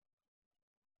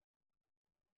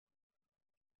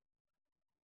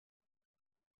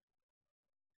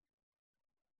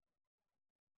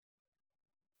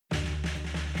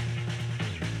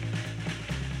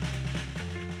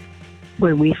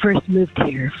When we first moved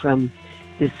here from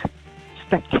this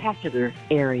spectacular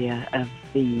area of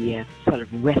the sort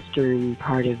of western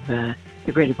part of the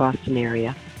greater Boston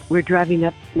area, we're driving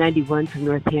up 91 from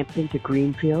Northampton to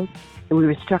Greenfield, and we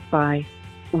were struck by,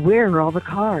 where are all the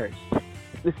cars? It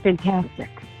was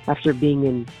fantastic after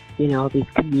being in, all these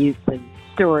commutes and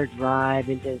Store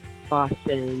Drive into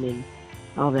Boston and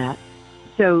all that.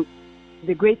 So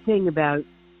the great thing about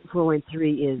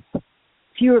 413 is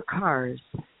fewer cars,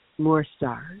 more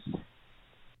stars.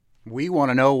 We want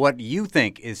to know what you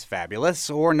think is fabulous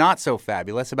or not so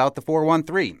fabulous about the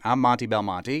 413. I'm Monty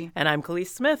Belmonte. And I'm Khalees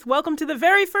Smith. Welcome to the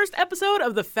very first episode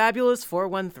of the Fabulous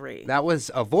 413. That was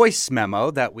a voice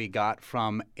memo that we got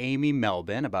from Amy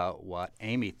Melvin about what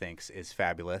Amy thinks is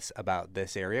fabulous about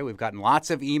this area. We've gotten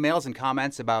lots of emails and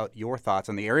comments about your thoughts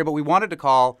on the area, but we wanted to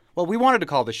call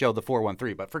the show the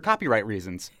 413, but for copyright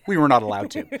reasons, we were not allowed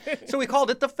to. So we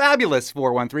called it the Fabulous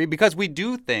 413 because we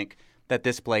do think that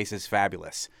this place is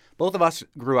fabulous. Both of us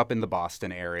grew up in the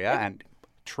Boston area and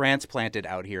transplanted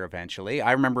out here eventually.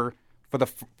 I remember for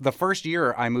the first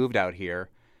year I moved out here,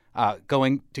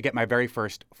 going to get my very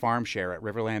first farm share at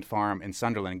Riverland Farm in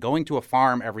Sunderland. Going to a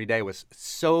farm every day was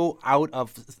so out of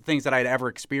things that I'd ever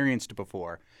experienced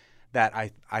before that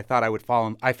I thought I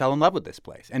fell in love with this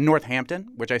place. And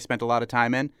Northampton, which I spent a lot of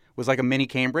time in, was like a mini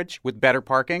Cambridge with better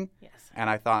parking. Yes. And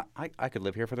I thought, I could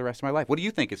live here for the rest of my life. What do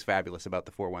you think is fabulous about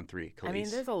the 413, Khalees? I mean,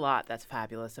 there's a lot that's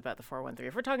fabulous about the 413.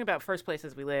 If we're talking about first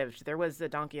places we lived, there was a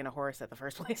donkey and a horse at the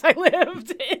first place I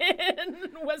lived in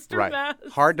Western Mass.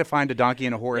 Hard to find a donkey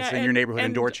and a horse in your neighborhood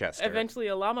in Dorchester. Eventually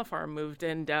a llama farm moved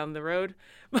in down the road.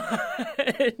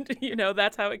 And,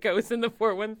 that's how it goes in the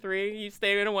 413. You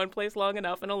stay in one place long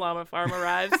enough and a llama farm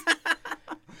arrives.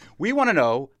 We want to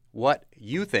know what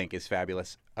you think is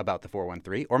fabulous about the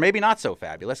 413, or maybe not so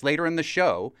fabulous. Later in the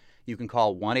show, you can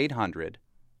call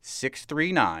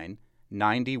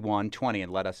 1-800-639-9120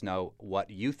 and let us know what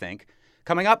you think.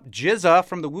 Coming up, GZA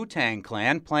from the Wu-Tang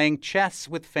Clan playing chess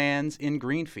with fans in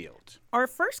Greenfield. Our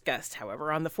first guest,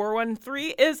 however, on the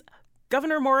 413 is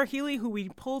Governor Maura Healey, who we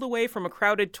pulled away from a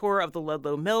crowded tour of the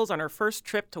Ludlow Mills on her first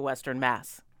trip to Western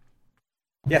Mass.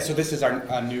 Yeah, so this is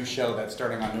our new show that's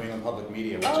starting on New England Public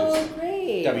Media, which is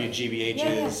great.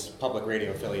 WGBH's public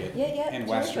radio affiliate in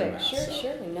Western Mass.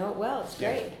 Sure. We know it well. It's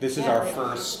great. This is our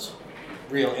first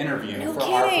real interview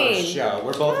our first show.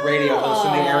 We're both radio hosts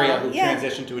in the area who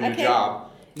transitioned to a new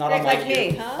job. Not unlike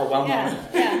me, you, huh? are well-known.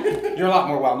 Yeah. You're a lot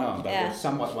more well-known, but we're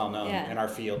somewhat well-known in our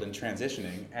field in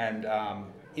transitioning. And,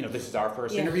 this is our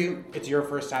first interview. It's your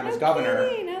first time as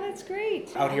governor. No, that's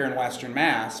great. Out here in Western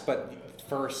Mass, but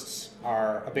firsts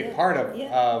are a big part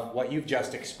of what you've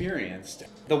just experienced.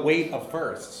 The weight of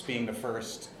firsts, being the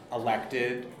first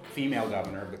elected female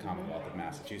governor of the Commonwealth of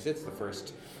Massachusetts, the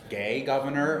first gay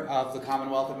governor of the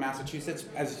Commonwealth of Massachusetts,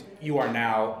 as you are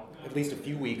now at least a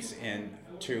few weeks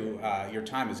into your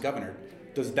time as governor.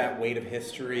 Does that weight of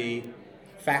history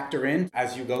factor in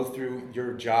as you go through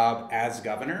your job as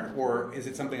governor, or is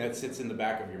it something that sits in the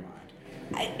back of your mind?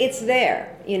 It's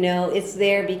there, it's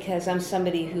there because I'm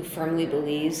somebody who firmly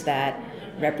believes that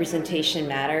representation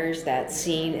matters, that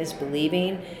seeing is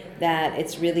believing, that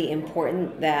it's really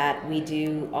important that we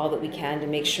do all that we can to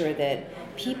make sure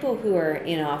that people who are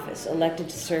in office, elected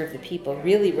to serve the people,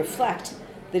 really reflect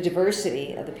the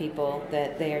diversity of the people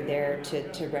that they are there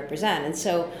to represent. And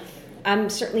so I'm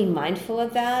certainly mindful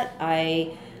of that.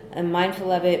 I am mindful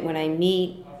of it when I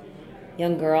meet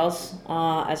young girls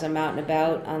as I'm out and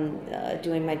about on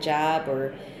doing my job,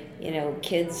 or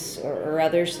kids or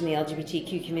others in the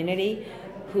LGBTQ community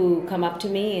who come up to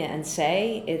me and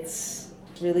say, it's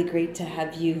really great to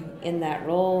have you in that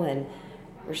role, and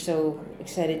we're so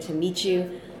excited to meet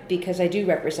you, because I do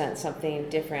represent something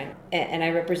different, and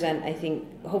I represent, I think,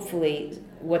 hopefully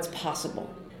what's possible.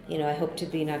 I hope to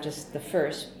be not just the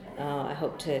first, I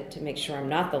hope to make sure I'm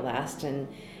not the last, and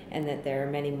that there are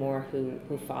many more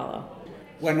who follow.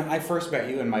 When I first met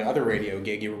you in my other radio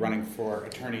gig, you were running for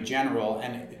Attorney General,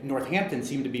 and Northampton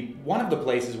seemed to be one of the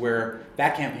places where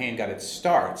that campaign got its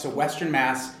start. So Western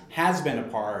Mass has been a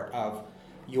part of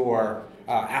your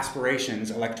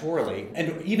aspirations electorally.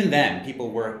 And even then, people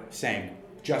were saying,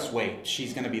 just wait,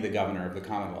 she's going to be the governor of the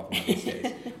Commonwealth of the United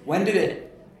States. When did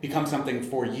it become something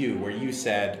for you where you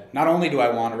said, not only do I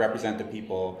want to represent the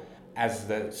people as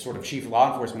the sort of chief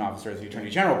law enforcement officer, as the Attorney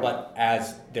General, but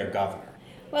as their governor?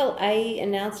 Well, I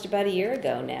announced about a year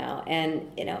ago now, and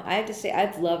I have to say I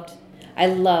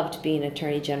loved being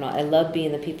Attorney General. I loved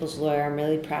being the people's lawyer. I'm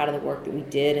really proud of the work that we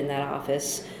did in that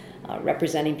office,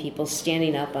 representing people,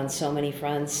 standing up on so many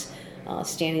fronts,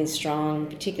 standing strong,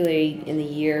 particularly in the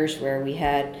years where we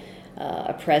had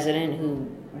a president who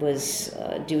was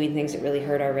doing things that really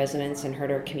hurt our residents and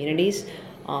hurt our communities.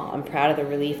 I'm proud of the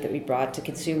relief that we brought to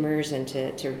consumers and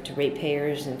to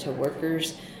ratepayers and to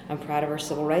workers. I'm proud of our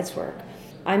civil rights work.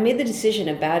 I made the decision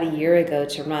about a year ago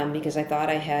to run because I thought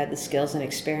I had the skills and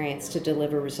experience to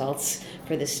deliver results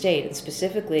for the state. And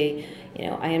specifically,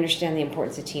 I understand the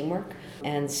importance of teamwork.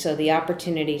 And so the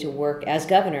opportunity to work as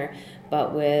governor,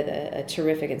 but with a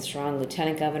terrific and strong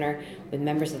lieutenant governor, with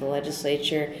members of the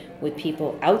legislature, with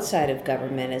people outside of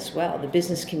government as well, the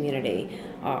business community,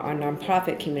 our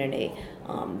nonprofit community,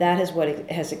 that is what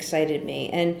has excited me.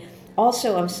 And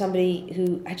also, I'm somebody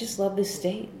who, I just love this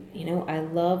state. I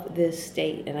love this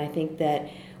state, and I think that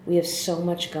we have so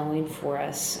much going for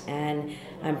us, and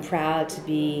I'm proud to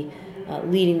be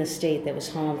leading the state that was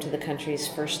home to the country's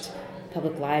first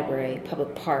public library,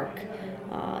 public park,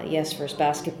 first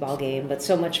basketball game, but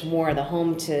so much more, the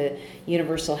home to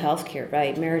universal health care,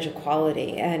 right, marriage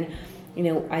equality. And,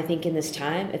 I think in this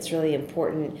time, it's really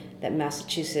important that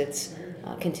Massachusetts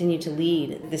continue to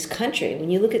lead this country.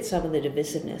 When you look at some of the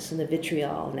divisiveness and the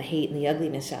vitriol and the hate and the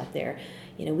ugliness out there,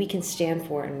 we can stand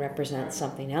for and represent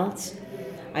something else.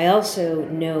 I also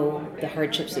know the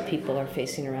hardships that people are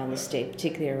facing around the state,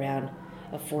 particularly around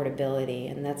affordability,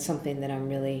 and that's something that I'm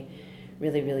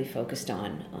really focused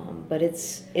on. But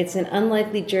it's an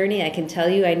unlikely journey. I can tell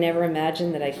you, I never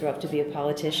imagined that I grew up to be a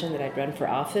politician, that I'd run for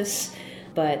office,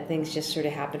 but things just sort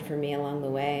of happened for me along the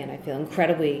way, and I feel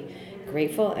incredibly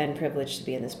grateful and privileged to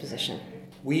be in this position.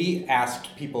 We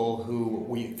asked people who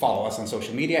we follow us on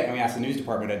social media, and we asked the news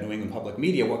department at New England Public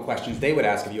Media what questions they would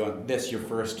ask of you on this, your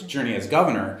first journey as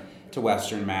governor to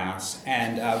Western Mass.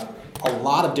 And a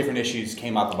lot of different issues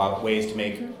came up about ways to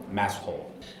make Mass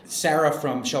whole. Sarah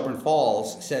from Shelburne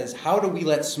Falls says, how do we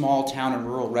let small town and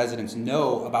rural residents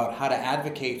know about how to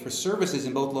advocate for services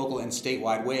in both local and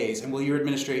statewide ways? And will your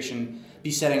administration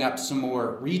be setting up some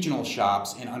more regional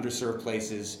shops in underserved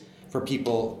places for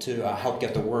people to help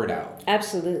get the word out?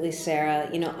 Absolutely, Sarah.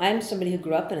 I'm somebody who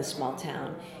grew up in a small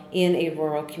town in a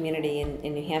rural community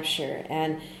in New Hampshire.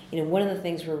 And, one of the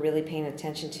things we're really paying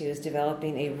attention to is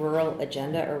developing a rural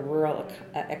agenda or rural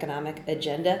economic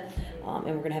agenda. And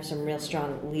we're going to have some real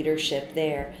strong leadership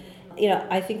there.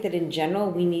 I think that in general,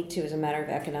 we need to, as a matter of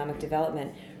economic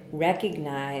development,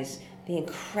 recognize the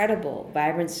incredible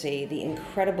vibrancy, the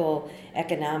incredible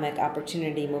economic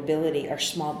opportunity, mobility our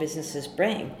small businesses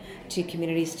bring to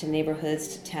communities, to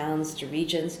neighborhoods, to towns, to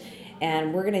regions.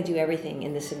 And we're going to do everything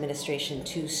in this administration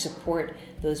to support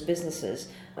those businesses.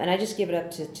 And I just give it up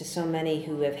to so many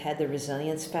who have had the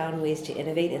resilience, found ways to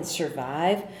innovate and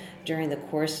survive during the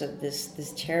course of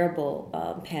this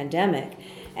terrible pandemic.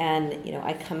 And,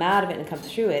 I come out of it and come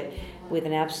through it with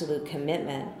an absolute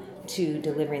commitment to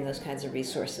delivering those kinds of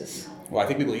resources. Well, I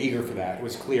think people are eager for that. It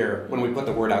was clear when we put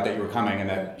the word out that you were coming and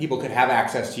that people could have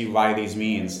access to you via these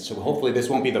means. So hopefully this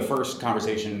won't be the first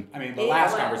conversation,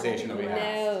 last conversation that we have.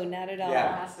 No, not at all.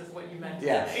 Yeah. Asked is what you meant.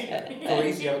 Yeah.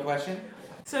 Elise, you have a question?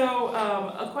 So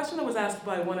a question that was asked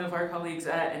by one of our colleagues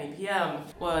at NEPM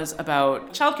was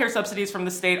about childcare subsidies from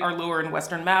the state are lower in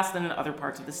Western Mass than in other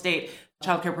parts of the state.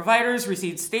 Childcare providers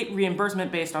receive state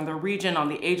reimbursement based on their region, on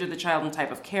the age of the child and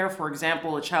type of care. For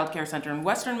example, a child care center in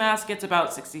Western Mass gets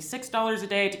about $66 a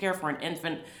day to care for an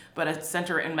infant, but a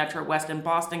center in Metro West in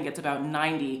Boston gets about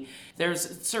 $90.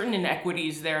 There's certain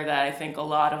inequities there that I think a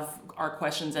lot of our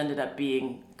questions ended up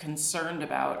being concerned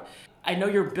about. I know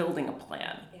you're building a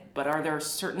plan, but are there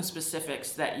certain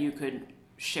specifics that you could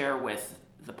share with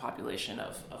the population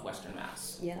of Western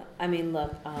Mass? Yeah,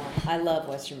 look, I love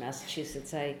Western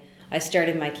Massachusetts. I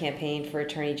started my campaign for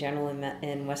Attorney General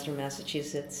in Western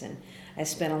Massachusetts, and I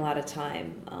spent a lot of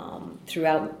time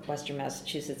throughout Western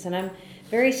Massachusetts, and I'm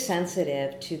very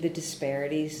sensitive to the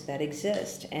disparities that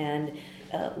exist, and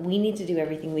we need to do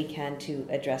everything we can to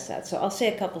address that. So I'll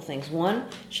say a couple things. One,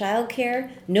 childcare,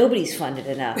 nobody's funded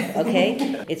enough,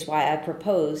 okay? It's why I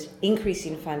proposed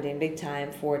increasing funding big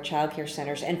time for childcare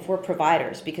centers and for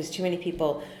providers, because too many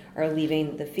people are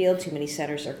leaving the field, too many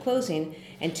centers are closing,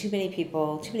 and too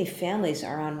many families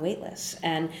are on wait lists.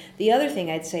 And the other thing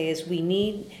I'd say is we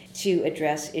need to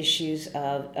address issues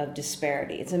of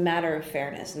disparity. It's a matter of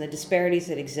fairness, and the disparities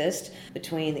that exist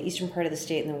between the eastern part of the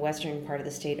state and the western part of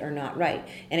the state are not right.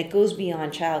 And it goes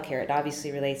beyond childcare. It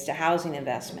obviously relates to housing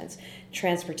investments,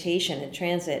 transportation and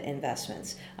transit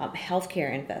investments,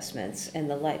 healthcare investments, and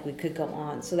the like. We could go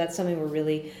on. So that's something we're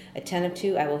really attentive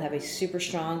to. I will have a super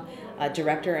strong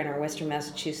director in our Western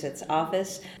Massachusetts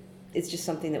office. It's just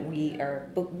something that we are,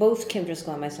 both Kim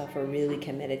Driscoll and myself, are really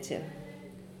committed to.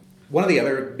 One of the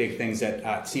other big things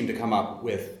that seemed to come up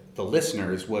with the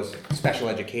listeners was special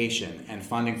education and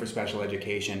funding for special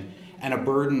education and a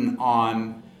burden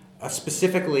on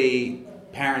specifically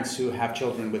parents who have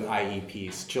children with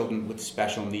IEPs, children with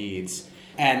special needs,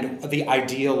 and the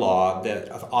IDEA law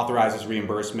that authorizes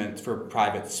reimbursement for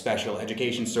private special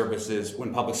education services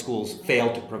when public schools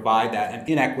fail to provide that, and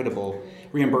inequitable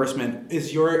reimbursement.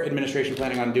 Is your administration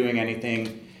planning on doing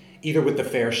anything either with the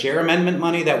Fair Share Amendment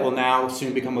money that will now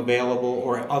soon become available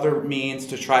or other means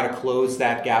to try to close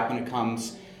that gap when it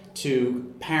comes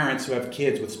to parents who have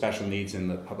kids with special needs in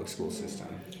the public school system?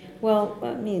 Well,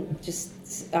 let me just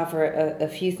offer a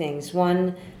few things.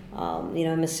 One,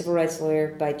 I'm a civil rights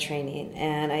lawyer by training,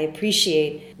 and I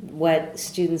appreciate what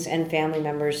students and family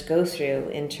members go through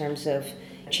in terms of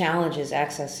challenges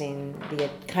accessing the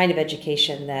kind of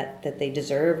education that they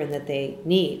deserve and that they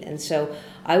need. And so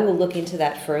I will look into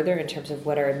that further in terms of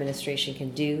what our administration can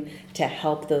do to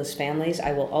help those families.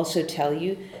 I will also tell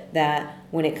you that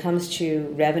when it comes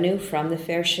to revenue from the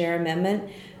Fair Share Amendment,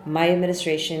 my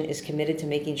administration is committed to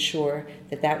making sure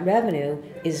that that revenue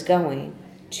is going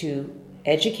to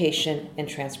education and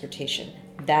transportation.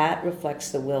 That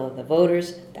reflects the will of the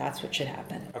voters. That's what should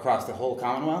happen. Across the whole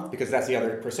Commonwealth? Because that's the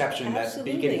other perception.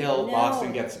 Absolutely. That Beacon Hill,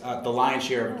 Boston gets the lion's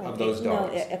share of those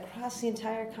dollars. No, across the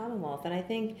entire Commonwealth. And I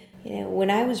think, when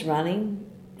I was running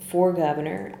for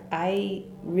governor, I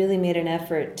really made an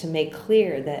effort to make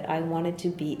clear that I wanted to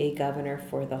be a governor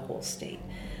for the whole state.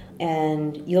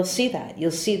 And you'll see that.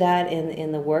 You'll see that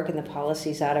in the work and the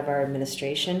policies out of our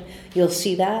administration. You'll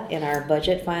see that in our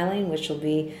budget filing, which will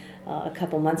be a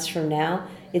couple months from now.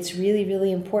 It's really,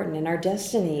 really important, and our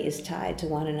destiny is tied to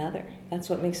one another. That's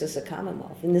what makes us a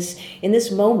Commonwealth. In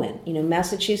this moment,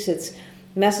 Massachusetts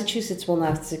will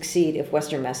not succeed if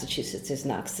Western Massachusetts is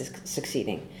not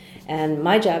succeeding. And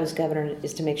my job as governor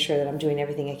is to make sure that I'm doing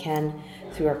everything I can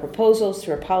through our proposals,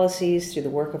 through our policies, through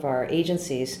the work of our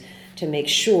agencies, to make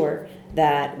sure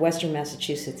that Western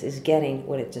Massachusetts is getting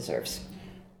what it deserves.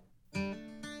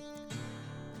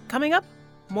 Coming up,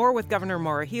 more with Governor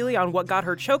Maura Healey on what got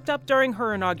her choked up during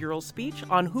her inaugural speech,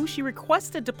 on who she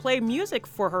requested to play music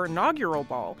for her inaugural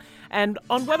ball, and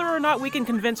on whether or not we can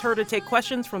convince her to take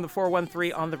questions from the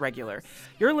 413 on the regular.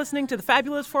 You're listening to the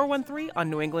Fabulous 413 on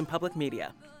New England Public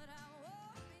Media.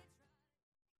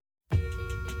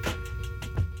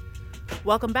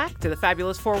 Welcome back to the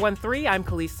Fabulous 413. I'm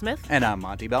Khalees Smith. And I'm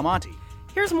Monty Belmonte.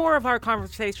 Here's more of our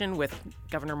conversation with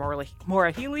Governor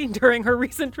Maura Healey during her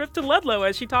recent trip to Ludlow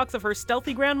as she talks of her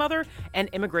stealthy grandmother and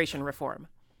immigration reform.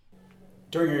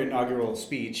 During your inaugural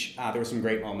speech, there were some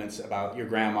great moments about your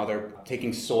grandmother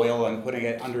taking soil and putting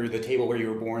it under the table where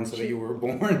you were born so that you were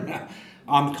born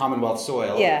on Commonwealth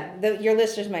soil. Yeah, your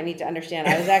listeners might need to understand.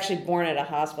 I was actually born at a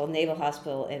hospital, Naval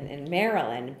Hospital in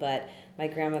Maryland, but my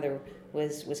grandmother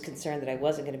was concerned that I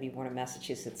wasn't going to be born in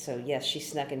Massachusetts. So yes, she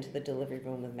snuck into the delivery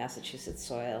room with Massachusetts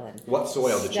soil and what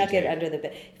soil did she take? Snuck it under the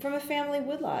bed from a family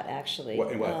woodlot, actually.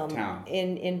 In what town?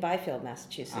 In Byfield,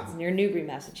 Massachusetts, near Newbury,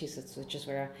 Massachusetts, which is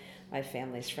where my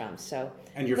family's from. So.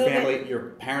 And your family,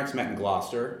 your parents met in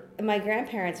Gloucester. My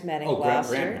grandparents met in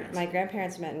Gloucester. Grandparents. My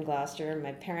grandparents met in Gloucester.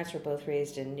 My parents were both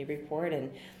raised in Newburyport,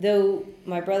 and though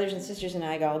my brothers and sisters and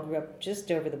I all grew up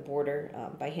just over the border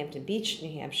by Hampton Beach,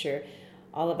 New Hampshire,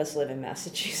 all of us live in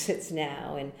Massachusetts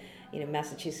now, and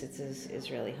Massachusetts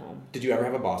is really home. Did you ever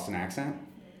have a Boston accent?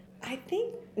 I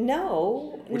think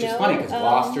no. Which is funny because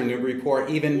Gloucester, Newburyport,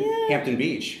 even Hampton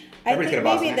Beach. I think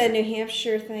maybe the New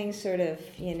Hampshire thing sort of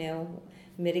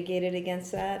mitigated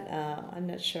against that. I'm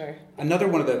not sure. Another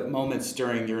one of the moments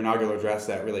during your inaugural address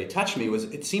that really touched me was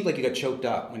it seemed like you got choked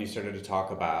up when you started to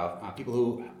talk about people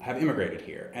who have immigrated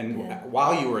here. And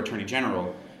while you were Attorney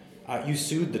General, you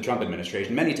sued the Trump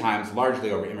administration many times, largely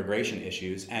over immigration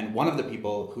issues. And one of the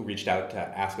people who reached out to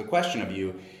ask a question of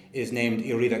you is named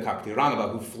Irina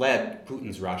Kaktiranova, who fled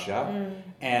Putin's Russia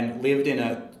and lived in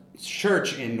a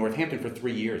church in Northampton for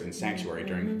 3 years in sanctuary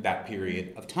during that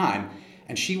period of time.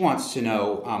 And she wants to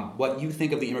know what you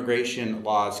think of the immigration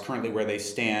laws currently where they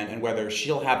stand and whether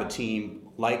she'll have a team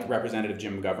like Representative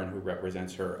Jim McGovern, who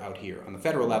represents her out here on the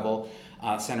federal level,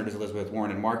 Senators Elizabeth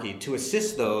Warren and Markey, to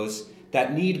assist those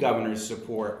that need governors'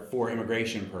 support for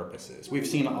immigration purposes. We've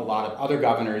seen a lot of other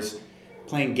governors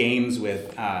playing games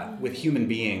with human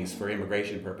beings for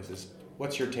immigration purposes.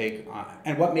 What's your take on,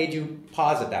 and what made you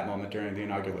pause at that moment during the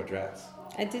inaugural address?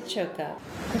 I did choke up.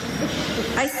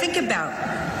 I think about,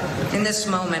 in this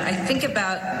moment, I think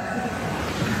about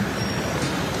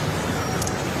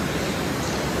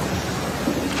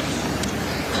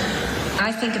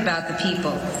the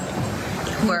people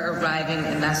who are arriving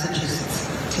in Massachusetts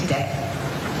today.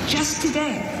 Just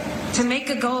today. To make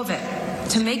a go of it.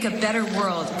 To make a better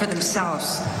world for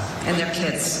themselves and their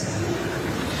kids.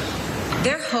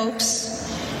 Their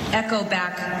hopes echo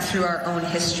back through our own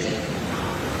history.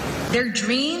 Their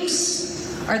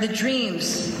dreams are the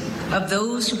dreams of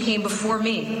those who came before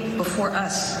me, before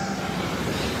us.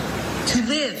 To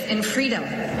live in freedom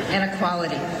and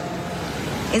equality,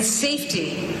 in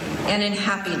safety and in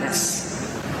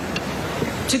happiness.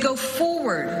 To go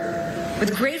forward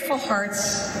with grateful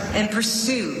hearts and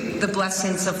pursue the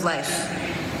blessings of life.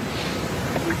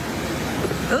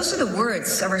 Those are the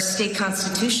words of our state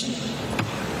constitution,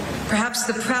 perhaps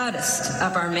the proudest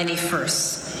of our many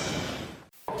firsts.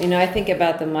 You know, I think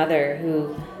about the mother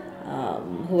who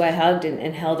I hugged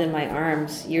and held in my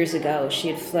arms years ago. She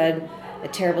had fled a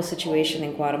terrible situation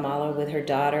in Guatemala with her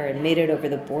daughter and made it over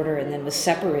the border and then was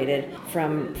separated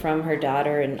from her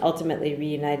daughter and ultimately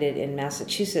reunited in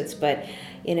Massachusetts. But,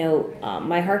 you know,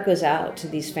 my heart goes out to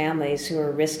these families who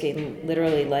are risking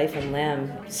literally life and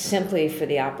limb simply for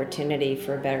the opportunity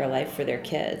for a better life for their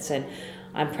kids. And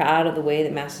I'm proud of the way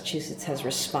that Massachusetts has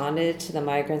responded to the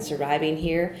migrants arriving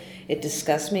here. It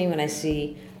disgusts me when I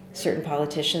see certain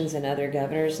politicians and other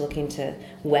governors looking to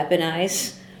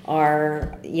weaponize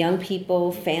our young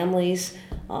people, families,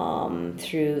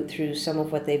 through some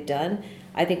of what they've done.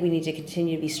 I think we need to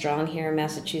continue to be strong here in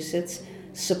Massachusetts,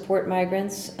 support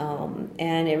migrants,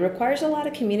 and it requires a lot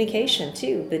of communication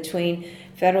too between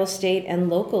federal, state, and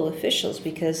local officials,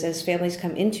 because as families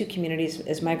come into communities,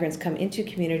 as migrants come into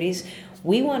communities,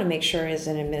 we want to make sure as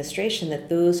an administration that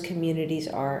those communities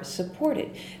are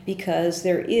supported, because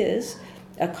there is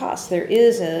a cost. There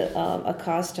is a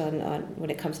cost on when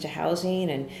it comes to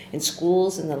housing and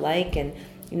schools and the like, and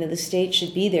you know the state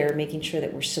should be there making sure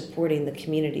that we're supporting the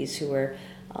communities who are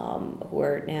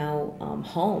now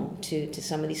home to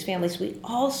some of these families. We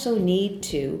also need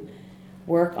to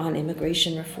work on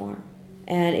immigration reform,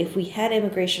 and if we had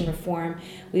immigration reform,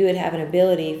 we would have an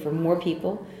ability for more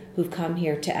people who've come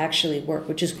here to actually work,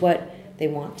 which is what they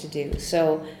want to do.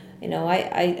 So. You know,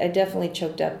 I definitely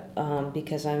choked up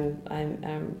because I'm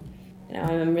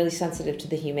really sensitive to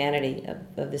the humanity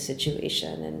of the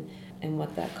situation and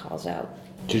what that calls out.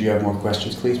 Did you have more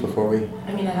questions, please, before we?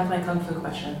 I mean, I have my kung fu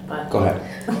question, but... Go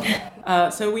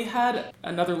ahead. So we had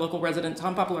another local resident,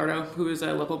 Tom Papalardo, who is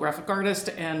a local graphic artist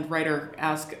and writer,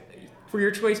 ask for your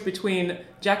choice between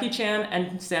Jackie Chan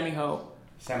and Sammy Ho.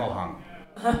 Sammo Hung.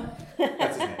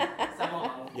 That's his name. Sammo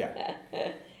Hung. Yeah.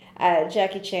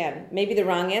 Jackie Chan. Maybe the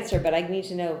wrong answer, but I need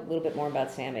to know a little bit more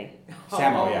about Sammy.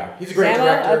 Sammo, yeah. He's a great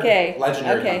director. Okay.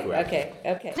 Legendary kung fu actor.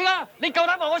 Okay.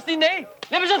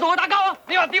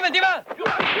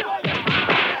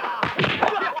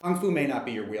 Kung fu may not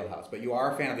be your wheelhouse, but you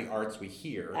are a fan of the arts, we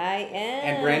hear. I am.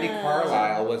 And Brandi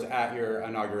Carlile was at your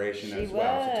inauguration as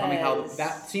well. So tell me how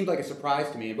that seemed like a surprise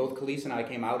to me. Both Khalees and I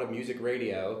came out of music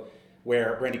radio,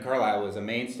 where Brandi Carlile was a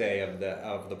mainstay of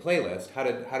the playlist. How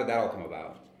did that all come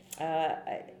about?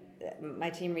 My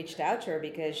team reached out to her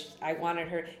because I wanted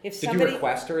her. If Did somebody, you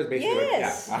request her? As basically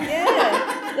yes, like,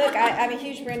 yeah. Look, I'm a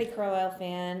huge Brandi Carlile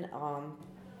fan.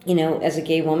 You know, as a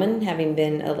gay woman, having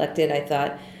been elected, I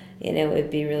thought, you know,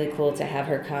 it'd be really cool to have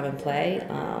her come and play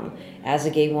as a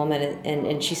gay woman,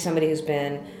 and she's somebody who's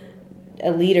been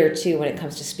a leader too when it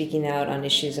comes to speaking out on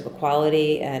issues of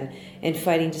equality and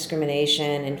fighting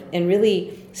discrimination and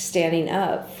really standing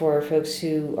up for folks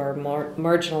who are more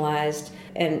marginalized.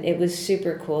 And it was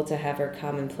super cool to have her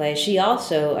come and play. She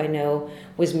also, I know,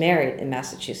 was married in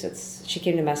Massachusetts. She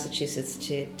came to Massachusetts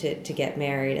to get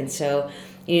married, and so,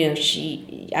 you know,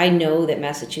 I know that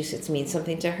Massachusetts means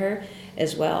something to her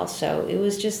as well. So it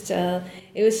was just, it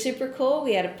was super cool.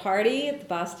 We had a party at the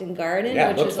Boston Garden,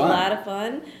 which was a lot of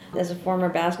fun. As a former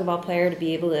basketball player, to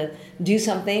be able to do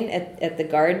something at the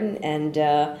Garden, and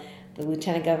the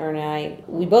Lieutenant Governor and I,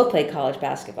 we both played college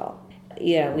basketball.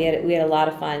 Yeah, we had a lot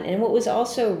of fun. And what was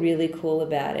also really cool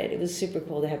about it was super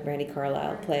cool to have Brandi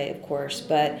Carlile play, of course,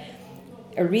 but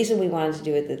a reason we wanted to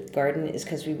do it at the Garden is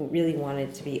because we really wanted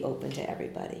it to be open to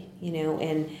everybody, you know,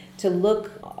 and to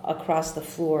look across the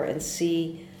floor and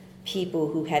see people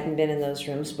who hadn't been in those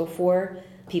rooms before,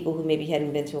 people who maybe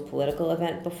hadn't been to a political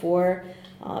event before,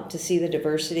 to see the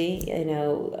diversity, you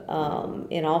know,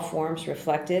 in all forms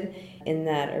reflected in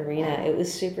that arena. It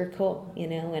was super cool, you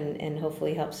know, and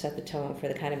hopefully help set the tone for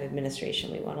the kind of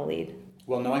administration we want to lead.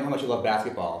 Well, knowing how much you love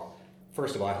basketball,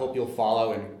 first of all, I hope you'll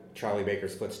follow in Charlie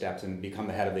Baker's footsteps and become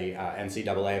the head of the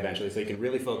NCAA eventually, so you can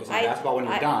really focus on basketball when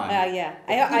you're done. Yeah,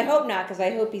 I hope not, because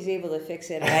I hope he's able to fix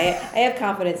it. And I have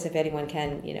confidence if anyone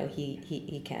can, you know,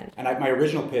 he can. And my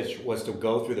original pitch was to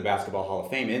go through the Basketball Hall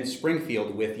of Fame in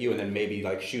Springfield with you, and then maybe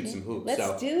like shoot some hoops.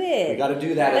 Let's do it. We got to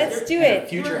do that. Let's do it. A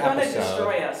future You're episode. Going to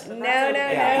destroy us. No.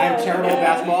 Yeah, I'm terrible at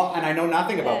basketball, and I know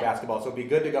nothing about basketball, so it'd be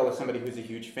good to go with somebody who's a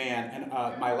huge fan. And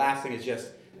my last thing is just,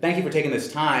 thank you for taking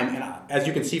this time. And as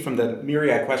you can see from the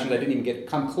myriad questions I didn't even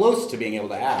come close to being able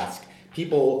to ask,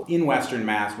 people in Western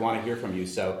Mass want to hear from you.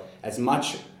 So as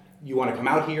much you want to come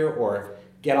out here or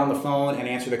get on the phone and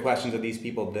answer the questions of these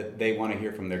people that they want to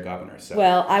hear from their governor. So.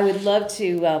 Well, I would love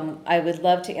to. I would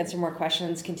love to answer more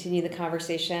questions, continue the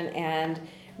conversation, and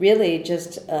really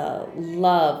just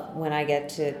love when I get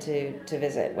to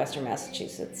visit Western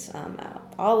Massachusetts,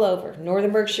 all over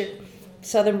Northern Berkshire,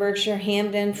 Southern Berkshire,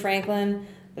 Hampden, Franklin,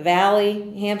 the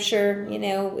Valley, Hampshire.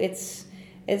 It's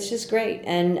just great,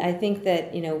 and I think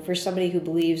that for somebody who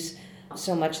believes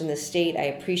so much in the state, I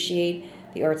appreciate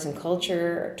the arts and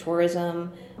culture,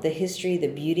 tourism, the history, the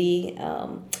beauty,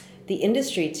 the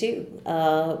industry too,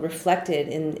 reflected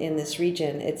in this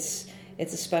region. It's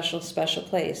a special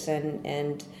place,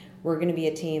 and we're going to be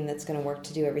a team that's going to work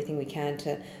to do everything we can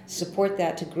to support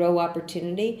that, to grow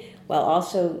opportunity, while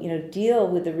also deal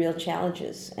with the real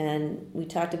challenges. And we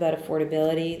talked about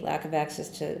affordability, lack of access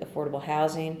to affordable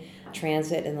housing,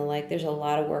 transit, and the like. There's a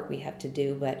lot of work we have to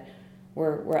do, but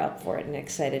we're up for it and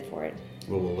excited for it.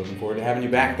 Well, we're looking forward to having you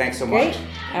back. Thanks so much. Great.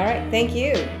 All right. Thank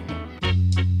you.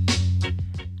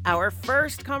 Our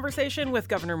first conversation with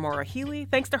Governor Maura Healey.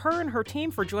 Thanks to her and her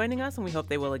team for joining us, and we hope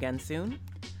they will again soon.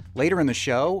 Later in the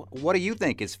show, what do you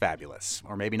think is fabulous,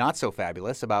 or maybe not so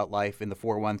fabulous, about life in the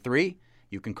 413?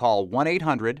 You can call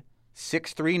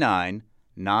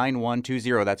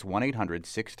 1-800-639-9120. That's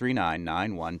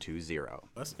 1-800-639-9120.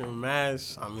 Western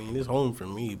Mass, it's home for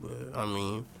me, but,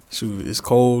 shoot, it's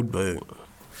cold, but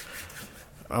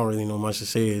I don't really know much to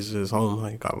say. It's just home.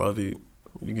 I love it.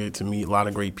 You get to meet a lot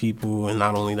of great people, and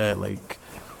not only that,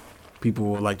 people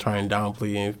will, try and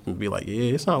downplay and be like,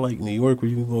 yeah, it's not like New York where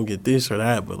you can go get this or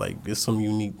that, but, there's some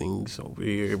unique things over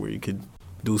here where you could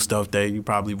do stuff that you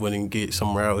probably wouldn't get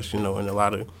somewhere else, and a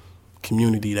lot of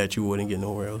community that you wouldn't get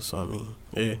nowhere else. So,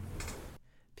 yeah.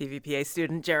 PVPA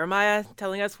student Jeremiah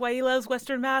telling us why he loves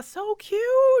Western Mass. So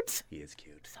cute. He is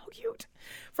cute. So cute.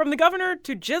 From the governor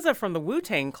to GZA from the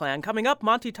Wu-Tang Clan. Coming up,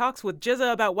 Monty talks with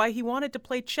GZA about why he wanted to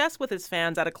play chess with his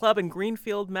fans at a club in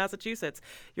Greenfield, Massachusetts.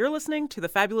 You're listening to the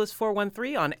Fabulous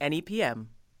 413 on NEPM.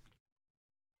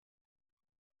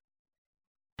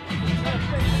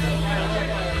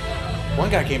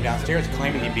 One guy came downstairs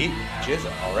claiming he beat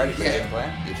GZA already. Did he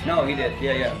play? No, he did.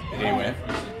 Yeah. Did he win?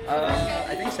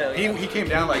 I think so. Yeah. He came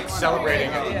down celebrating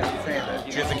and saying that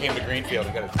GZA came to Greenfield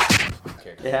and got his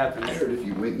kicked. It happens. I heard if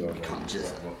you win, you become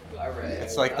GZA.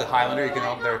 It's like the Highlander.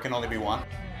 There can only be one.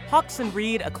 Hawks and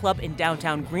Reed, a club in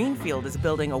downtown Greenfield, is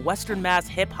building a Western Mass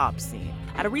hip-hop scene.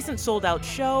 At a recent sold-out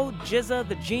show, GZA,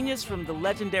 the genius from the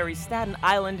legendary Staten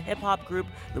Island hip-hop group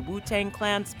the Wu-Tang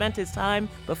Clan, spent his time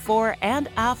before and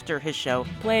after his show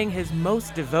playing his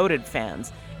most devoted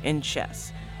fans in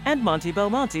chess. And Monty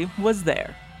Belmonte was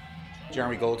there.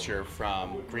 Jeremy Goldshire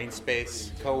from Green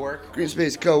Space Co-work. Green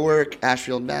Space Co-work,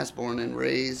 Ashfield, Mass, born and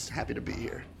raised. Happy to be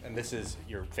here. And this is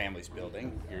your family's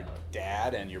building. Your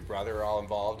dad and your brother are all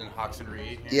involved in Hawks and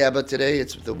Reed. Yeah, but today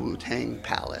it's the Wu-Tang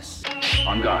Palace.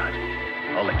 On guard.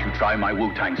 I'll let you try my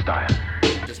Wu-Tang style.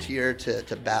 Just here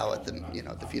to bow at the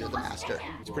the feet of the master.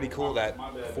 It's pretty cool that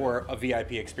for a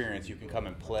VIP experience you can come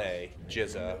and play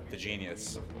GZA, the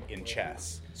genius, in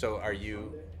chess. So are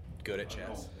you good at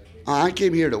chess? I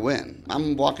came here to win.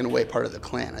 I'm walking away part of the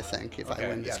clan, I think, if I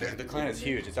win this game. The clan is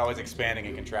huge. It's always expanding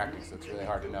and contracting, so it's really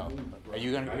hard to know. Are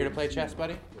you here to play chess,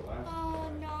 buddy?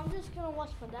 No, I'm just going to watch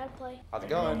my dad play. How's it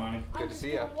going? Good to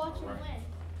see you. Watch him win.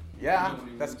 Yeah,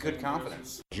 that's good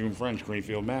confidence. June French,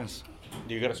 Greenfield, Mass.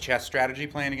 Do you got a chess strategy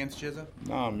playing against GZA?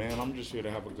 Nah, man, I'm just here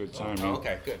to have a good time, man. Oh,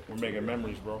 okay, good. We're making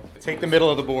memories, bro. Take the middle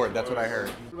of the board. That's what I heard.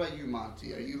 What about you,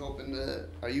 Monty? Are you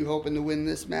hoping to win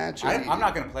this match? I'm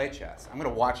not going to play chess. I'm going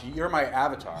to watch you. You're my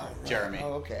avatar, Jeremy.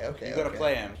 Oh, okay. You got to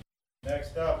play him.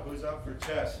 Next up, who's up for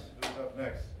chess? Who's up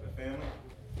next? The family?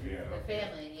 The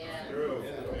family, yeah. True.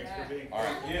 Thanks for being All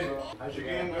right. Yeah. How's your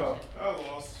game go? I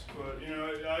lost, but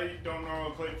I don't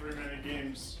normally play 3-minute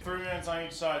games. 3 minutes on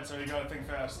each side, so you gotta think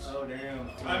fast. Oh,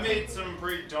 damn. I made some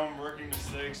pretty dumb rookie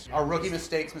mistakes. Are rookie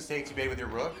mistakes you made with your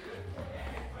rook?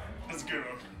 That's a good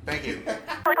one. Thank you.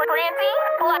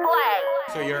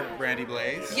 So you're Brandy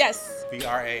Blaze? Yes.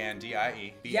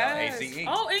 B-R-A-N-D-I-E. B-L-A-Z-E. Yes.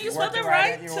 Oh, and you spelled worked it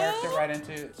right, You too? worked it right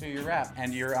into your rap.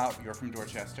 And you're from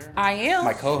Dorchester. I am.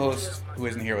 My co-host, who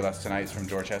isn't here with us tonight, is from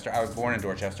Dorchester. I was born in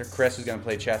Dorchester. Chris is going to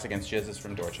play chess against GZA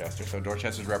from Dorchester. So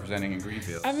Dorchester's representing in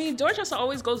Greenfield. Dorchester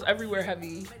always goes everywhere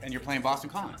heavy. And you're playing Boston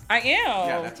Con. I am.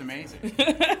 Yeah, that's amazing.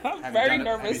 I'm very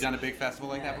nervous. Have you done a big festival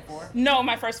like that before? No,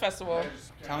 my first festival.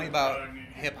 Tell me about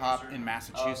hip-hop in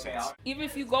Massachusetts. Even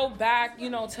if you go back,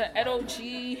 to Edo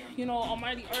G,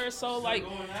 Almighty Urso, like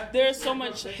there's so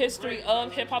much history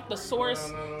of hip hop. The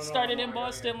source started in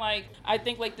Boston. Like I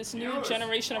think like this new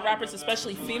generation of rappers,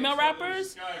 especially female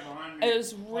rappers,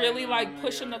 is really like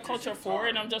pushing the culture forward,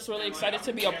 and I'm just really excited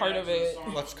to be a part of it.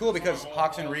 Well, it's cool because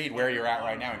Hawks and Reed, where you're at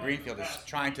right now in Greenfield, is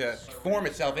trying to form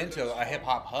itself into a hip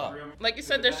hop hub. Like you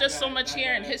said, there's just so much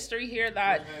here and history here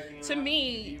that, to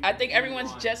me, I think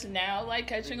everyone's just now like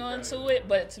catching on to it.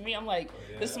 But to me, I'm like,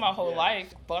 this is my whole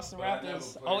life. Boston rap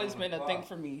has always been a thing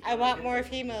for me. I want more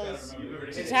females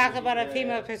to talk about a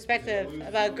female perspective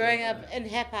about growing up in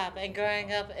hip hop and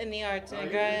growing up in the arts and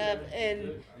growing up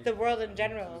in the world in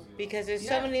general, because there's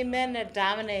so many men that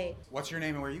dominate. What's your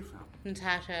name and where are you from?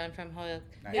 Natasha, I'm from Holyoke.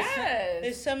 Nice. Yes.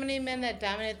 There's so many men that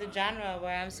dominate the genre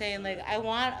where I'm saying, like, I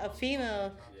want a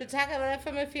female to talk about it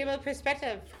from a female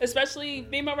perspective. Especially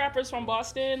female rappers from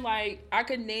Boston, like, I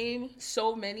could name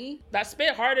so many that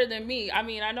spit harder than me. I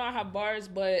mean, I know I have bars,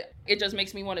 but it just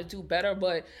makes me want to do better.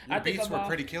 But Your I think beats were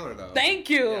pretty killer, though. Thank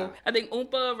you. Yeah. I think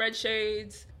Oompa, Red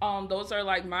Shades, those are,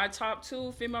 like, my top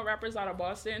 2 female rappers out of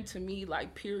Boston, to me,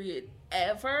 like, period,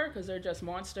 ever, because they're just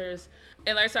monsters.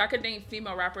 And like I said, I could name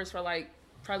female rappers for, like,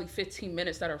 probably 15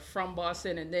 minutes that are from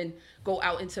Boston and then go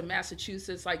out into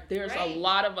Massachusetts. Like, there's a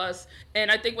lot of us.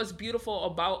 And I think what's beautiful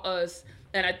about us,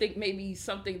 and I think maybe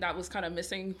something that was kind of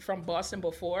missing from Boston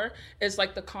before, is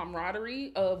like the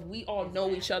camaraderie of we all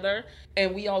know each other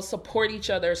and we all support each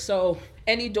other. So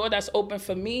any door that's open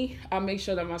for me, I'll make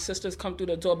sure that my sisters come through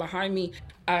the door behind me.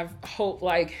 I hope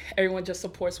like everyone just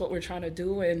supports what we're trying to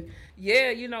do. And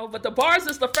yeah, you know, but the bars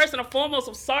is the first and the foremost.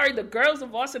 I'm sorry, the girls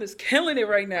of Boston is killing it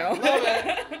right now.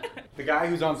 The guy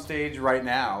who's on stage right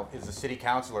now is the city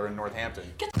councilor in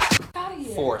Northampton. Get the out of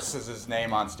here. Force is his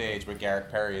name on stage, but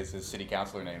Garrick Perry is his city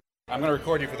councilor name. I'm going to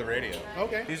record you for the radio.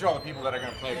 Okay. These are all the people that are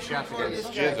going to play chess against This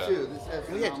guy, GZA. too. This guy's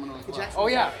phenomenal. Oh,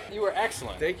 yeah. You were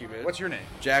excellent. Thank you, man. What's your name?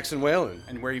 Jackson Whalen.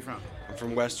 And where are you from? I'm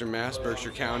from Western Mass,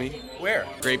 Berkshire County. Where?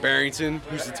 Great Barrington,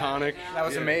 Housatonic. That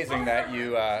was amazing that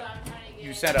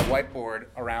you set a whiteboard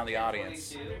around the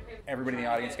audience. Everybody in the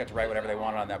audience got to write whatever they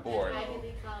wanted on that board.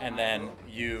 And then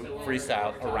you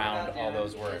freestyled around all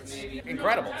those words.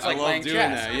 Incredible. It's like I love playing doing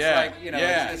chess. that, yeah. It's like, you know,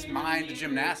 yeah. it's this mind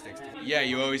gymnastics. Yeah,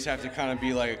 you always have to kind of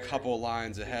be like a couple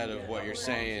lines ahead of what you're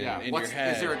saying in your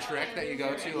head. Is there a trick that you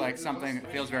go to, like something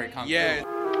that feels very kung fu? Yeah.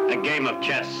 A game of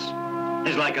chess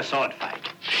is like a sword fight.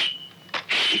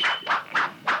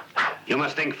 You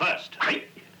must think first,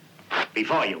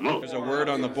 before you move. There's a word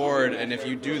on the board, and if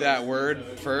you do that word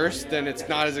first, then it's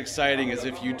not as exciting as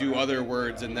if you do other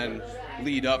words and then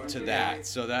lead up to that.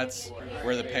 So that's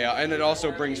where the payoff, and it also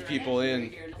brings people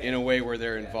in a way where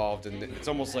they're involved, and it's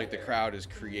almost like the crowd is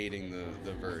creating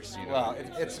the verse. You know? Well,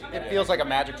 it feels like a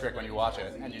magic trick when you watch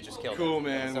it, and you just killed it. Cool,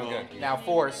 man. It's so Well, good. Now,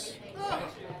 Force.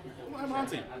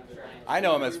 I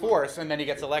know him as Force, and then he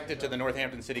gets elected to the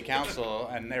Northampton City Council,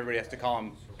 and everybody has to call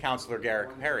him Councilor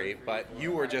Garrick Perry. But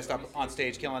you were just up on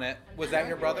stage killing it. Was that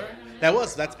your brother?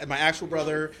 That's my actual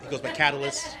brother. He goes by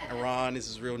Catalyst. Aaron is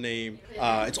his real name.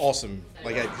 It's awesome.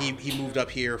 Like he moved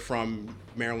up here from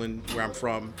Maryland, where I'm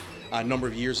from, a number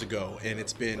of years ago, and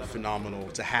it's been phenomenal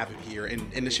to have him here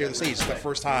and to share the stage. It's the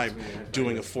first time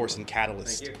doing a Force and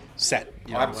Catalyst set.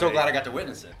 You know, I'm so glad I got to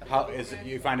witness it. How is it,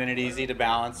 you finding it easy to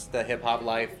balance the hip hop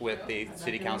life with the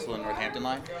city council in Northampton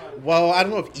life? Well, I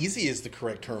don't know if easy is the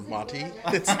correct term, Monty.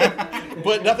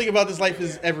 But nothing about this life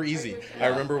is ever easy. I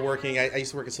remember working. I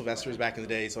used to work at Sylvester's back in the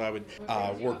day, so I would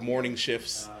work morning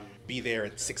shifts. Be there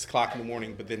at 6 o'clock in the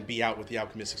morning, but then be out with the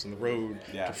Alchemistics on the road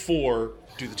to 4,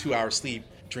 do the 2 hour sleep,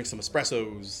 drink some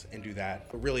espressos, and do that.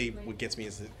 But really, what gets me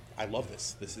is that I love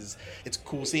this. It's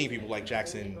cool seeing people like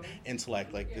Jackson,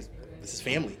 Intellect, like this is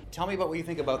family. Tell me about what you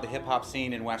think about the hip hop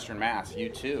scene in Western Mass. You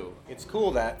too. It's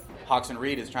cool that Hawks and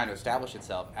Reed is trying to establish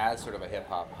itself as sort of a hip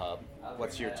hop hub.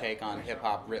 What's your take on hip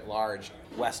hop writ large,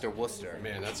 west of Worcester?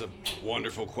 Man, that's a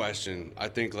wonderful question. I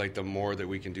think like the more that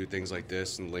we can do things like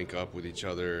this and link up with each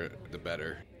other, the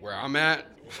better. Where I'm at,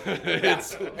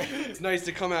 it's nice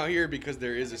to come out here because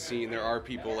there is a scene. There are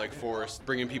people like Forrest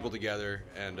bringing people together,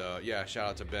 and shout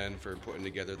out to Ben for putting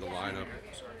together the lineup.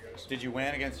 Did you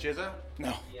win against GZA?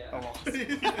 No, I lost. Pretty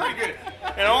good.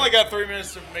 And I only got 3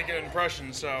 minutes to make an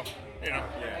impression, so, you know.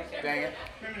 Yeah. Dang it.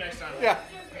 Maybe next time. Yeah.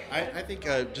 I think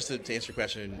just to answer your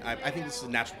question, I think this is a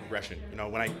natural progression. You know,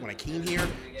 when I came here,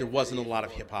 there wasn't a lot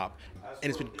of hip hop, and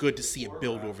it's been good to see it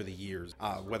build over the years.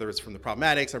 Whether it's from the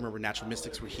Problematics, I remember Natural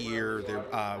Mystics were here. There,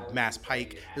 Mass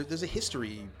Pike. There's a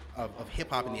history of hip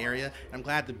hop in the area, and I'm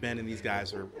glad that Ben and these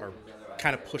guys are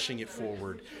kind of pushing it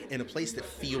forward in a place that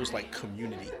feels like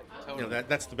community. Totally. You know,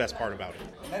 that's the best part about it.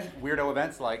 And weirdo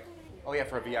events like, oh yeah,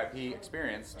 for a VIP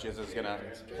experience, GZA's gonna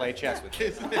play chess with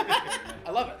you.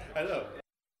 I love it. I know.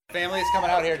 Family is coming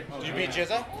out here. Did you beat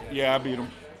GZA? Yeah, I beat him.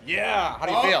 Yeah. How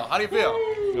do you feel? How do you feel?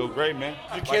 Feel great, man.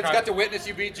 Your kids got to witness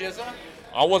you beat GZA?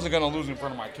 I wasn't gonna lose in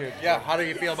front of my kids. Yeah. How do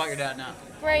you feel about your dad now?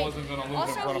 Great. I wasn't gonna lose in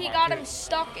Also, front of he my got kids. him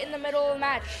stuck in the middle of the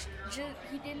match.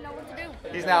 He didn't know what to do.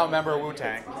 He's now a member of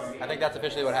Wu-Tang. I think that's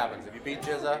officially what happens. If you beat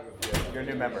GZA, you're a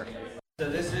new member. So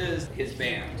this is his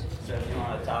band. So if you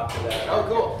want to talk to that. Oh,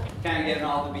 cool. Kind of getting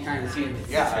all the behind the scenes.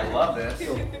 Yeah, I love this.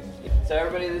 So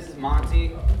everybody, this is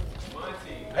Monty.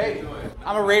 Hey,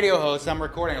 I'm a radio host. I'm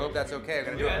recording. I hope that's okay. I'm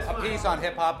going to do a piece on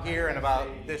hip-hop here and about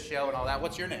this show and all that.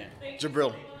 What's your name?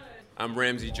 Jabril. I'm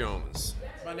Ramsey Jones.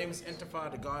 My name is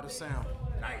Intifada, the God of Sound.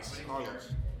 Nice.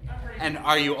 Carlos. And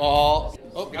are you all...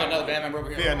 Oh, you got another band member over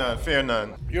here. Fear none, fear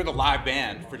none. You're the live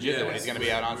band for GZA when he's going to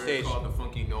be out on stage. We're called the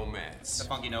Funky Nomads. The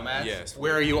Funky Nomads? Yes.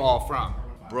 Where are you all from?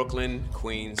 Brooklyn,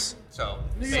 Queens. So,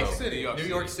 New York City. New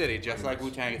York City, just like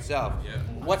Wu-Tang itself. Yeah.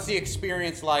 What's the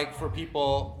experience like for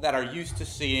people that are used to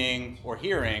seeing or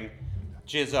hearing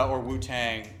GZA or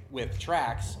Wu-Tang with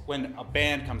tracks when a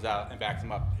band comes out and backs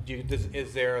them up?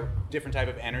 Is there a different type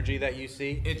of energy that you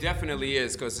see? It definitely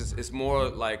is, because it's more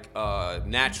like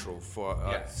natural for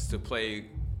us to play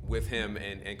with him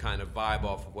and kind of vibe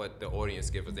off of what the audience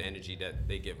gives us, the energy that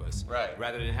they give us. Right.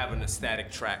 Rather than having a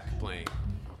static track playing.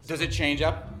 Does it change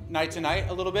up night to night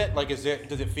a little bit? Like, does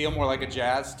it feel more like a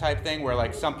jazz type thing where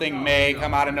like something may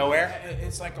come out of nowhere?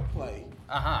 It's like a play.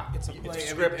 Uh-huh. It's a play.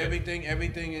 It's scripted.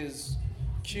 Everything is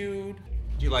cued.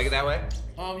 Do you like it that way?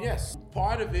 Yes.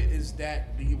 Part of it is that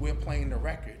we're playing the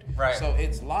record. Right. So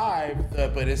it's live,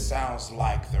 but it sounds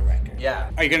like the record. Yeah.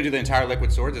 Are you going to do the entire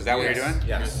Liquid Swords? Is that what you're doing?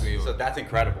 Yes. So that's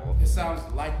incredible. It sounds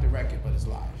like the record, but it's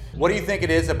live. What do you think it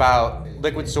is about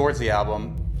Liquid Swords, the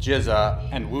album, GZA,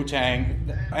 and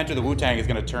Wu-Tang? Enter the Wu-Tang is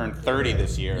going to turn 30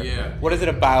 this year. Yeah. What is it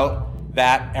about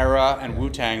that era and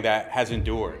Wu-Tang that has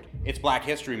endured? It's Black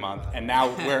History Month, and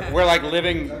now we're like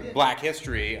living Black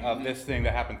history of this thing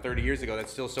that happened 30 years ago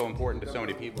that's still so important to so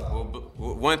many people.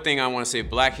 Well, one thing I want to say,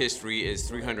 Black History is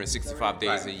 365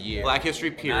 days a year. Black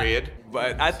History, period.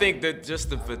 But I think that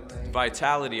just the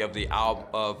vitality of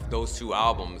of those two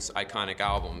albums, iconic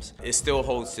albums, it still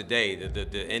holds today.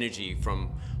 The energy from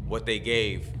what they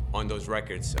gave on those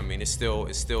records. I mean, it's still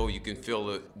you can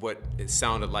feel what it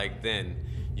sounded like then.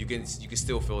 You can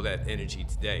still feel that energy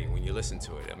today when you listen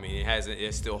to it. I mean,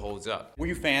 it still holds up. Were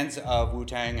you fans of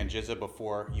Wu-Tang and GZA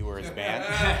before you were his band?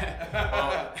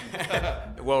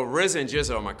 Well, RZA and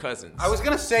GZA are my cousins. I was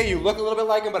gonna say you look a little bit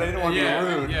like him, but I didn't want to be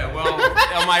rude. Yeah, well,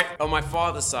 on my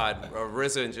father's side,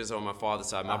 RZA and GZA on my father's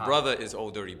side. My brother is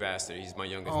Old Dirty Bastard. He's my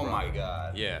youngest brother. Oh my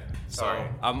God. Yeah. Sorry.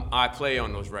 So I play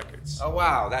on those records. Oh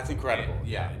wow, that's incredible.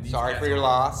 Yeah. Sorry for your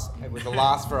loss. It was a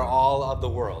loss for all of the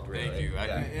world, really. Thank you.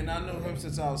 And I knew him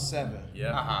since I was 7.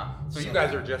 Yeah. Uh-huh. So you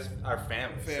guys are just our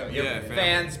family. So you're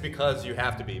fans because you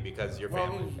have to be, because you're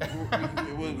family.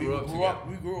 We grew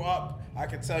up. I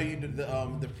can tell you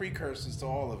the precursors to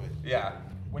all of it. Yeah.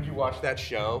 When you watch that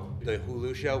show, the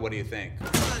Hulu show, what do you think?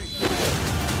 It's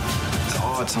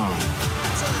our time.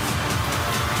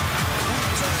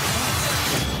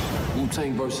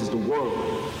 Wu-Tang versus the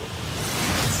world.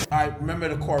 I remember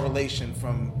the correlation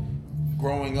from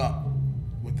growing up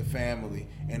with the family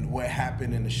and what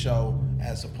happened in the show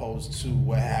as opposed to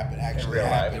what happened actually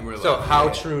happened. So how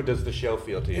true does the show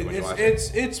feel to you when you watch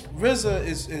it? It's RZA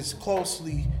is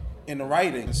closely in the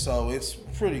writing, so it's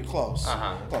pretty close.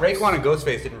 Uh-huh. Raekwon and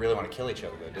Ghostface didn't really want to kill each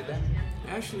other, though, did they?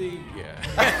 Actually,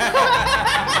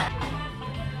 yeah.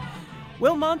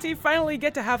 Will Monty finally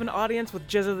get to have an audience with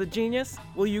GZA the Genius?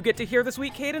 Will you get to hear the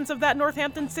sweet cadence of that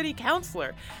Northampton City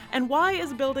councilor? And why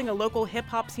is building a local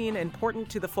hip-hop scene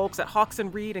important to the folks at Hawks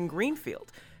and Reed and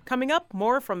Greenfield? Coming up,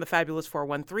 more from the Fabulous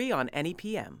 413 on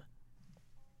NEPM.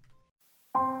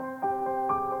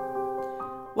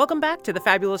 Welcome back to the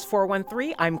Fabulous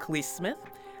 413. I'm Khalees Smith.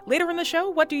 Later in the show,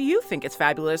 what do you think is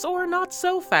fabulous or not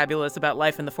so fabulous about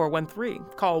life in the 413?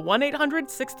 Call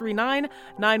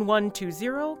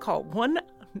 1-800-639-9120. Call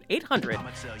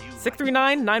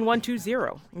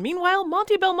 1-800-639-9120. Meanwhile,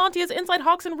 Monty Belmonte is inside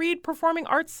Hawks and Reed Performing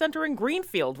Arts Center in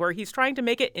Greenfield, where he's trying to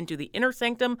make it into the inner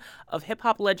sanctum of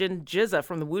hip-hop legend GZA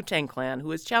from the Wu-Tang Clan,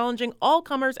 who is challenging all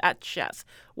comers at chess.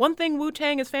 One thing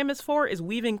Wu-Tang is famous for is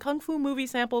weaving kung fu movie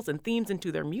samples and themes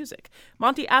into their music.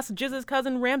 Monty asked GZA's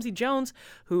cousin Ramsey Jones,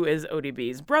 who is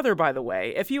ODB's brother, by the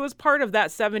way, if he was part of that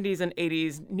 70s and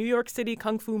 80s New York City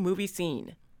kung fu movie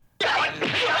scene.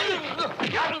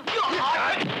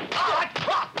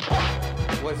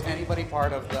 Was anybody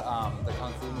part of the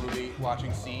kung fu movie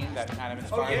watching scene that kind of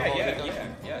inspired the whole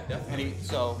thing? Yeah, definitely.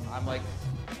 So I'm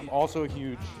also a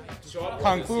huge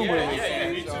Kung Fu movie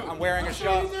fan. me too. I'm wearing a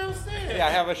Shaw. Yeah, I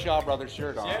have a Shaw Brothers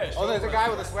shirt on. Yeah, oh, there's a guy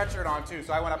with a sweatshirt on too,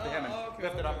 so I went up to him and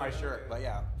lifted up my shirt. But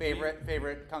yeah,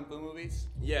 favorite Kung Fu movies?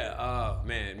 Yeah,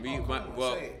 man.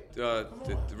 The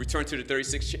Return to the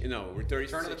 36.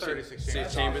 Return to the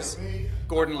 36 Chambers.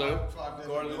 Gordon Liu.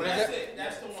 What is it?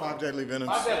 That's the one. Five Deadly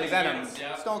Venoms. Five Deadly Venoms.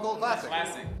 Yeah. Stone Cold Classic.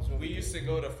 We used to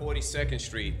go to 42nd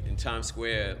Street in Times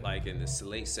Square, like in the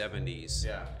late 70s,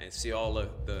 and see all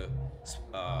the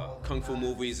Kung Fu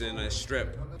movies in a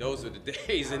strip. Those were the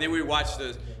days. And then we watched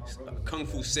the Kung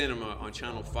Fu Cinema on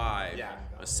Channel 5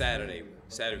 on Saturday.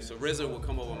 So RZA would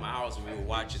come over to my house and we would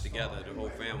watch it together, the whole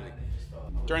family.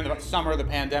 During the summer of the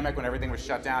pandemic, when everything was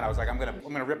shut down, I was like, I'm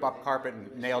gonna rip up carpet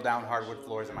and nail down hardwood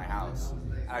floors in my house.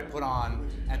 And I put on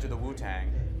Enter the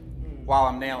Wu-Tang while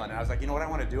I'm nailing it. I was like, you know what I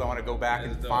want to do? I want to go back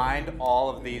and find all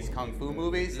of these Kung Fu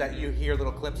movies that you hear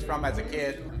little clips from as a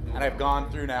kid. And I've gone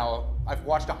through now, I've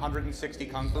watched 160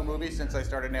 Kung Fu movies since I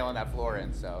started nailing that floor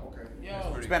in, so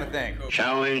it's been a thing.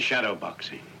 Shaolin shadow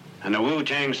boxing and the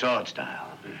Wu-Tang sword style.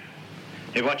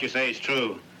 If what you say is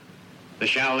true, the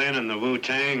Shaolin and the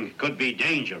Wu-Tang could be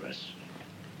dangerous.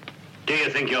 Do you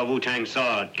think your Wu-Tang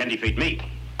sword can defeat me?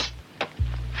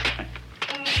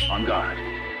 On guard.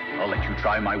 I'll let you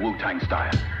try my Wu-Tang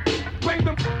style. Bring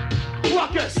them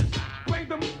ruckus! Bring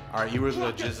them. All right, you were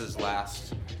the GZA's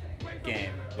last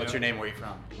game. What's your name? Where are you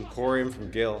from? I'm Corey. I'm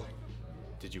from Gill.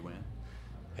 Did you win?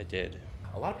 I did.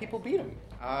 A lot of people beat him.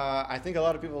 I think a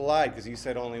lot of people lied because you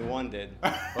said only one did,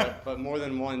 but more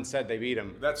than one said they beat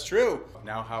him. That's true.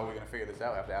 Now how are we gonna figure this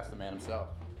out? I have to ask the man himself.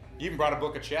 You even brought a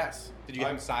book of chess. Did you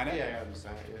get him to sign it? Yeah, I got him to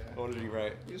sign it. Yeah. What did he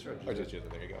write? He just wrote Oh, just GZA.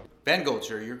 There you go. Ben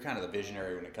Goldshire, you're kind of the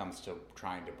visionary when it comes to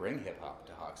trying to bring hip hop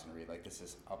to Hawks and Reed. Like this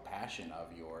is a passion of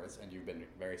yours, and you've been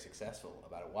very successful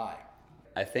about it. Why?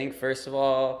 I think first of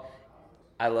all,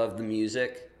 I love the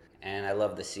music and I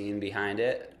love the scene behind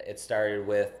it. It started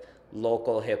with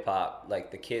local hip hop,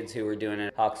 like the kids who were doing it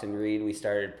at Hawks and Reed. We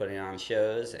started putting on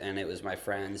shows, and it was my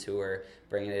friends who were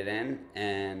bringing it in,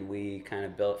 and we kind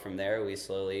of built from there. We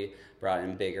slowly brought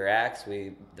in bigger acts.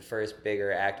 The first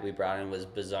bigger act we brought in was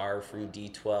Bizarre from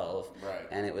D12,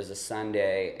 and it was a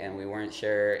Sunday, and we weren't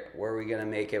sure, were we gonna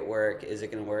make it work? Is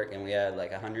it gonna work? And we had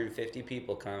like 150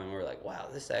 people come, and we're like, wow,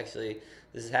 this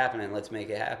is happening. Let's make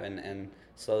it happen. And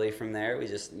slowly from there, we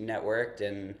just networked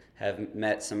and have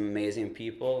met some amazing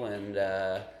people and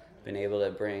been able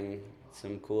to bring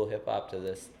some cool hip hop to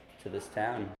this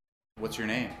town. What's your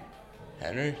name?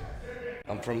 Henry.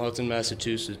 I'm from Hudson,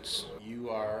 Massachusetts.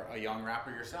 You are a young rapper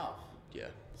yourself. Yeah.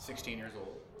 16 years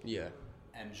old. Yeah.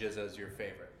 And GZA's your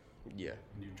favorite. Yeah.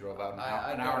 You drove out an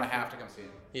hour and a half to come see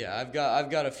him. Yeah, I've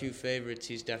got a few favorites.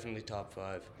 He's definitely top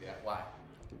 5. Yeah. Why?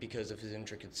 Because of his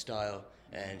intricate style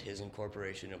and his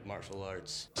incorporation of martial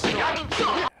arts.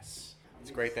 Yes.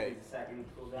 It's great that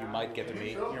you might get to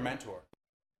meet your mentor.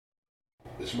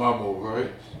 It's my move,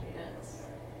 right? Yes.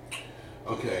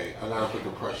 Okay, I gotta put the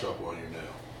pressure up on you now.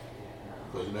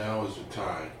 Because now is the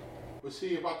time. But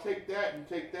see, if I take that and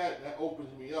take that, that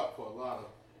opens me up for a lot of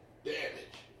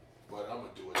damage. But I'm gonna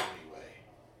do it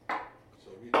anyway.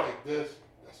 So if you take this,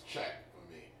 that's check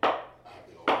for me. I have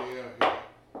to go here. I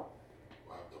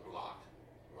have to block.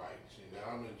 Right, see,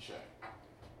 now I'm in check.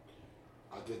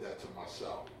 I did that to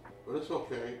myself. But it's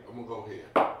okay, I'm gonna go here.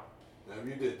 Now if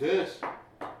you did this,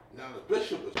 now the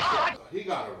bishop is he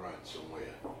gotta run somewhere.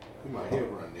 He might here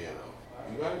run there though.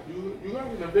 You got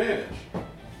an advantage,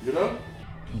 you know?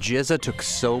 GZA took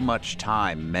so much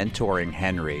time mentoring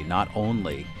Henry, not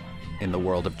only in the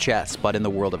world of chess, but in the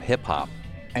world of hip hop,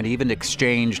 and even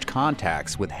exchanged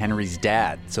contacts with Henry's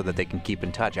dad so that they can keep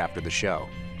in touch after the show.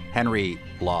 Henry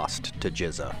lost to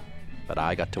GZA, but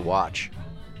I got to watch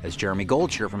as Jeremy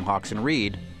Goldshire from Hawks and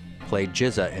Reed played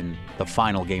GZA in the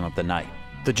final game of the night.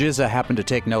 The GZA happened to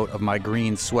take note of my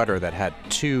green sweater that had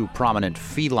 2 prominent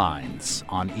felines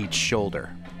on each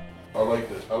shoulder. I like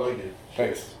this. I like it.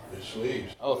 Thanks. Your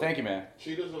sleeves. Oh, thank you, man.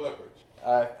 Cheetahs or leopards?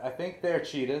 I think they're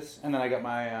cheetahs, and then I got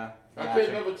my. I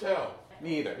can't never tell.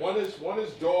 Me either. One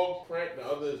is dog print, and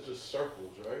the other is just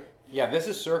circles, right? Yeah, this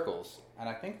is circles, and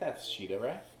I think that's cheetah,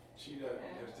 right? Cheetah.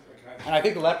 There's different kinds. And I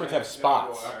think the leopards have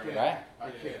spots, right? I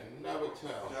can't never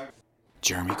tell.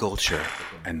 Jeremy Goldshire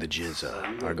and the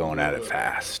GZA are going at it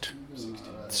fast.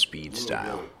 Speed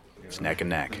style. It's neck and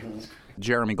neck.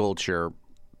 Jeremy Goldshire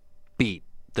beat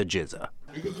the GZA.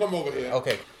 You can come over here.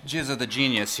 Okay, GZA the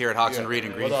genius here at Hawks and Reed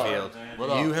in Greenfield.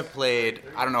 You have played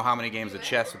I don't know how many games of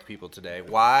chess with people today.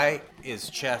 Why is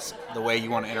chess the way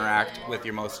you want to interact with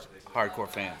your most hardcore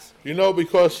fans? You know,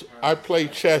 because I play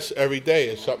chess every day.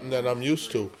 It's something that I'm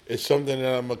used to. It's something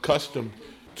that I'm accustomed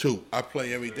to. I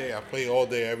play every day. I play all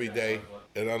day, every day.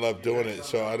 and I love doing it,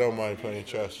 so I don't mind playing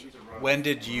chess. When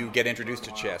did you get introduced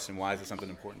to chess, and why is it something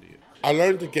important to you? I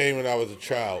learned the game when I was a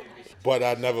child, but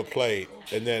I never played.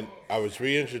 And then I was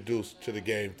reintroduced to the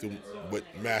game with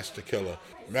Master Killer.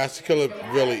 Master Killer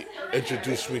really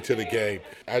introduced me to the game.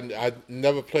 I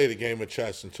never played a game of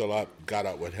chess until I got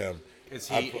out with him. Is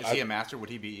he a master? Would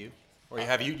he beat you? Or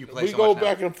have you played We so go much now?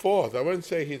 back and forth. I wouldn't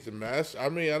say he's a master. I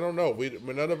mean, I don't know.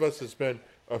 None of us has been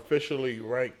officially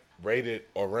rated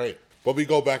or ranked. But we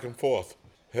go back and forth.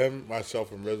 Him,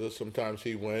 myself, and RZA. Sometimes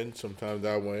he wins. Sometimes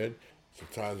I win.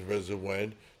 Sometimes RZA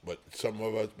win. But some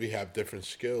of us, we have different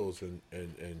skills and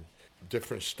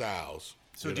different styles.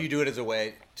 So do you do it as a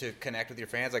way to connect with your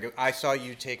fans? Like, I saw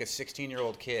you take a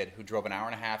 16-year-old kid who drove an hour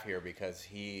and a half here because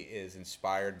he is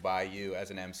inspired by you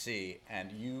as an MC,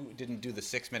 and you didn't do the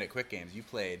 6-minute quick games. You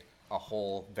played a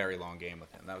whole very long game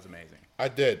with him. That was amazing. I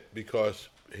did, because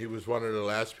he was one of the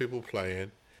last people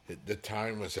playing. The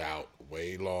time was out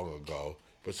way long ago.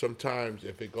 But sometimes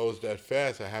if it goes that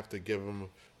fast, I have to give him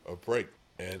a break.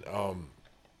 And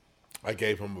I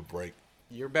gave him a break.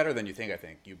 You're better than you think, I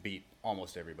think. You beat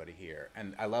almost everybody here.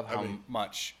 And I love how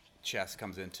much chess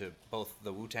comes into both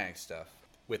the Wu-Tang stuff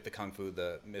with the Kung Fu,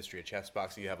 the Mystery of Chess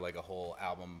Boxing. You have like a whole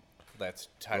album that's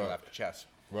titled after chess.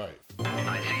 Right.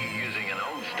 I see you using an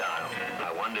old style.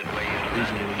 I wondered where you learned it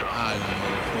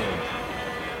from.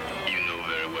 You know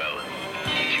very well.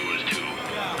 It's yours too.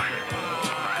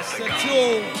 Pass the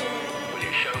gun. Will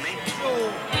you show me?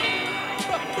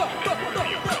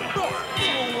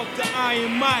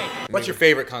 What's your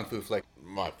favorite Kung Fu flick?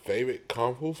 My favorite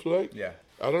Kung Fu flick? Yeah.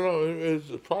 I don't know.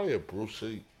 It's probably a Bruce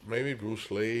Lee. Maybe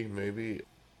Bruce Lee. Maybe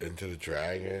Into the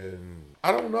Dragon.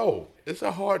 I don't know. It's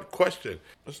a hard question.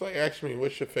 It's like asking me,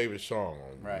 what's your favorite song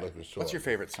on Liquid Sword? What's your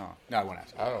favorite song? No, I won't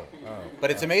ask. I don't.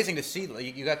 But it's amazing to see.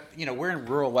 You got, we're in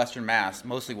rural Western Mass,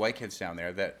 mostly white kids down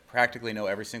there that practically know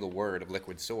every single word of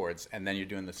Liquid Swords, and then you're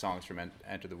doing the songs from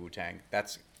Enter the Wu-Tang.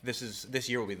 This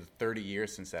year will be the 30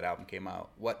 years since that album came out.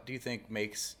 What do you think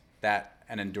makes that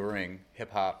an enduring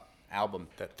hip hop album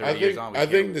that 30 years on? I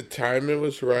think the timing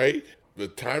was right. The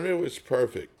timing was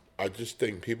perfect. I just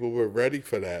think people were ready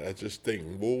for that. I just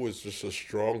think Wu was just a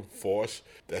strong force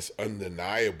that's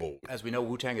undeniable. As we know,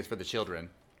 Wu-Tang is for the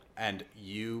children, and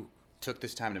you took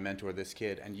this time to mentor this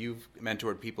kid, and you've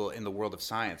mentored people in the world of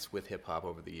science with hip-hop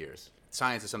over the years.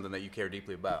 Science is something that you care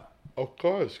deeply about. Of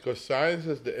course, because science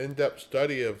is the in-depth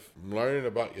study of learning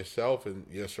about yourself and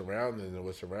your surroundings and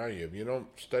what's around you. If you don't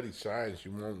study science,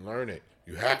 you won't learn it.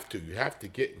 You have to. You have to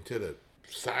get into the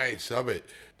science of it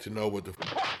to know what the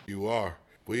you are.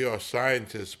 We are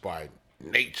scientists by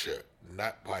nature,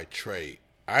 not by trade.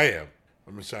 I'm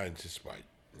a scientist by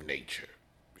nature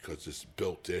because it's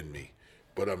built in me.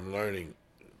 But I'm learning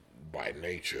by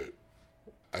nature.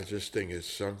 I just think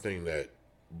it's something that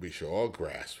we should all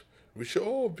grasp. We should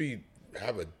all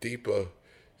have a deeper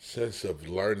sense of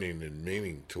learning and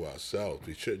meaning to ourselves.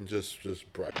 We shouldn't just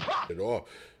brush it off.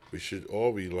 We should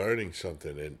all be learning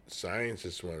something. And science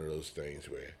is one of those things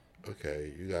where,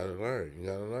 okay, you gotta learn. You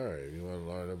want to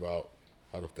learn about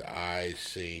how the eyes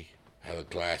see, how the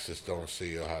glasses don't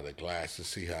see, or how the glasses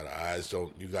see, how the eyes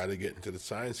don't. You got to get into the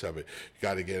science of it. You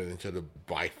got to get into the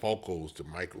bifocals, the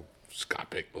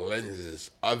microscopic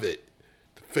lenses of it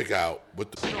to figure out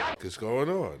what the is going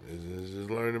on. Is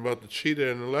learning about the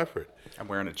cheetah and the leopard. I'm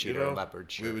wearing a cheetah and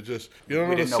leopard shirt. We were just, know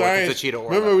we the didn't know science. if it's a cheetah or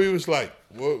Remember, leopard. we was like,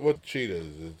 what cheetah?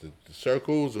 Is it the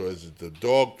circles or is it the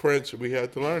dog prints? We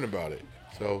had to learn about it.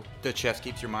 So the chess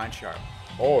keeps your mind sharp.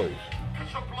 Always.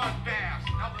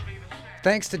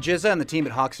 Thanks to GZA and the team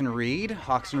at Hawks and Reed.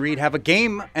 Hawks and Reed have a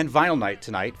game and vinyl night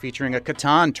tonight featuring a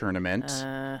Catan tournament.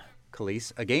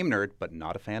 Khalees, a game nerd, but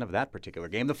not a fan of that particular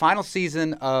game. The final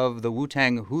season of the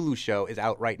Wu-Tang Hulu show is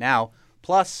out right now.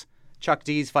 Plus, Chuck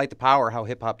D's Fight the Power, How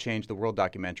Hip Hop Changed the World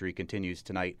documentary continues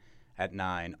tonight at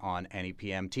 9 on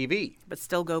NEPM TV. But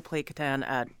still go play Catan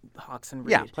at Hawks and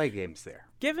Reed. Yeah, play games there.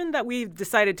 Given that we've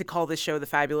decided to call this show The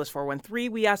Fabulous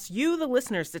 413, we asked you, the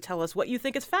listeners, to tell us what you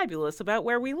think is fabulous about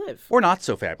where we live. Or not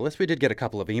so fabulous. We did get a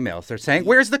couple of emails. They're saying,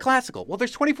 where's the classical? Well,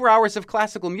 there's 24 hours of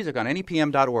classical music on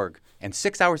NEPM.org and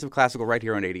 6 hours of classical right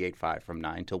here on 88.5 from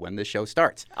 9 till when this show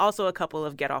starts. Also a couple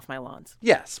of Get Off My Lawns.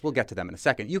 Yes, we'll get to them in a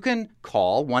second. You can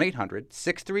call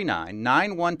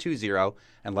 1-800-639-9120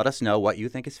 and let us know what you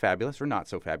think is fabulous or not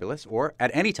so fabulous. Or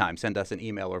at any time, send us an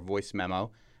email or voice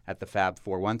memo at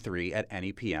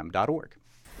thefab413@nepm.org.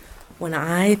 When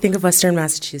I think of Western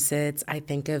Massachusetts, I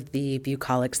think of the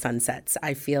bucolic sunsets.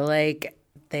 I feel like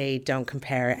they don't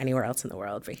compare anywhere else in the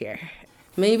world but here.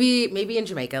 Maybe in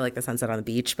Jamaica, like the sunset on the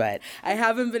beach, but I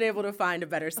haven't been able to find a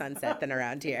better sunset than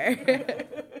around here.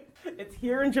 It's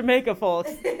here in Jamaica, folks.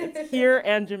 It's here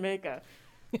and Jamaica.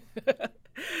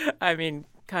 I mean,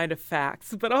 kind of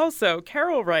facts. But also,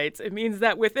 Carol writes, it means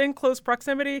that within close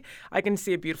proximity, I can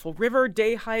see a beautiful river,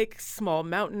 day hike, small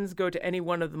mountains, go to any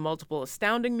one of the multiple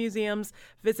astounding museums,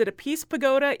 visit a peace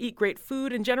pagoda, eat great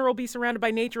food, in general be surrounded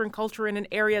by nature and culture in an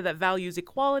area that values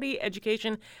equality,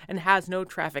 education, and has no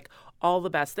traffic. All the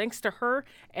best. Thanks to her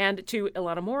and to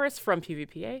Ilana Morris from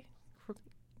PVPA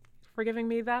for giving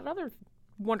me that other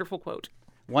wonderful quote.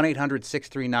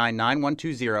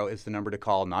 1-800-639-9120 is the number to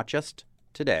call, not just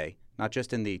today, not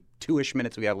just in the 2-ish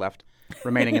minutes we have left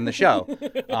remaining in the show,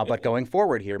 but going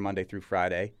forward here Monday through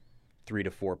Friday, 3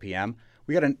 to 4 p.m.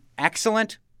 We got an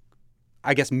excellent,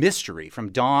 mystery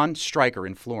from Dawn Stryker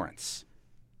in Florence.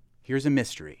 Here's a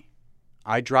mystery.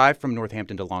 I drive from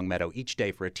Northampton to Longmeadow each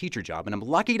day for a teacher job, and I'm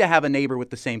lucky to have a neighbor with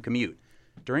the same commute.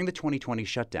 During the 2020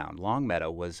 shutdown,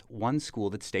 Longmeadow was one school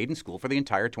that stayed in school for the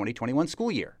entire 2021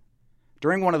 school year.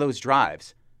 During one of those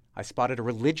drives, I spotted a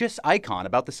religious icon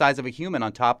about the size of a human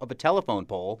on top of a telephone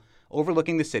pole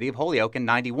overlooking the city of Holyoke in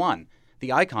 91.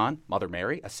 The icon, Mother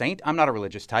Mary, a saint, I'm not a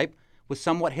religious type, was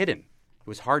somewhat hidden. It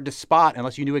was hard to spot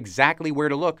unless you knew exactly where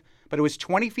to look, but it was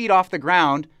 20 feet off the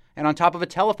ground and on top of a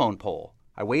telephone pole.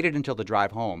 I waited until the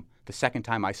drive home, the second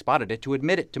time I spotted it, to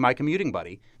admit it to my commuting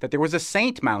buddy that there was a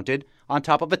saint mounted on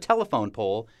top of a telephone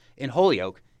pole in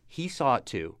Holyoke. He saw it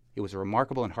too. It was a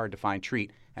remarkable and hard-to-find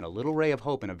treat and a little ray of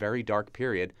hope in a very dark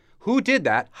period. Who did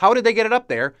that? How did they get it up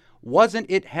there? Wasn't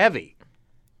it heavy?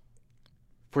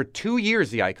 For 2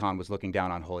 years, the icon was looking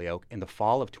down on Holyoke. In the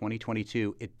fall of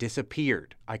 2022, it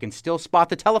disappeared. I can still spot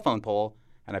the telephone pole,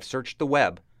 and I've searched the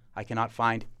web. I cannot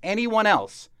find anyone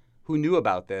else who knew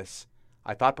about this.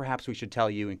 I thought perhaps we should tell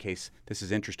you in case this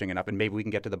is interesting enough, and maybe we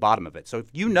can get to the bottom of it. So if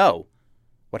you know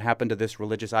what happened to this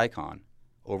religious icon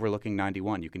overlooking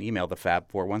 91, you can email the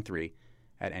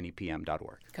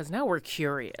fab413@nepm.org. Because now we're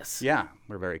curious. Yeah,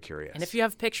 we're very curious. And if you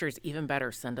have pictures, even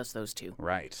better, send us those too.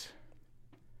 Right.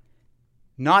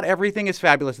 Not everything is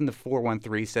fabulous in the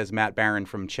 413, says Matt Barron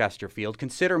from Chesterfield.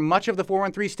 Consider much of the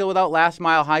 413 still without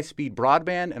last-mile high-speed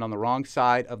broadband and on the wrong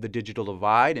side of the digital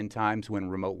divide in times when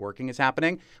remote working is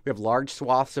happening. We have large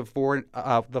swaths of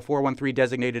the 413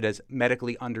 designated as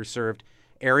medically underserved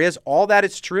areas. All that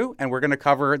is true, and we're going to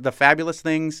cover the fabulous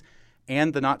things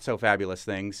and the not-so-fabulous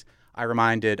things. I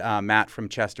reminded Matt from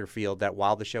Chesterfield that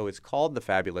while the show is called The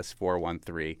Fabulous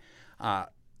 413,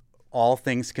 all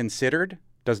things considered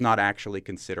does not actually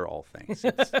consider all things.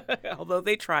 Although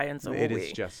they try, and so will we. It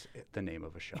is just the name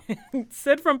of a show.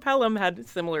 Sid from Pelham had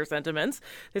similar sentiments.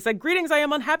 They said, greetings, I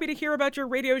am unhappy to hear about your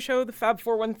radio show, the Fab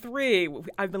 413.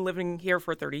 I've been living here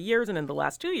for 30 years, and in the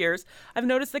last 2 years, I've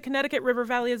noticed the Connecticut River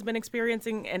Valley has been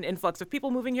experiencing an influx of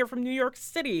people moving here from New York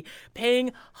City,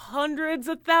 paying hundreds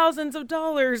of thousands of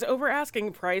dollars over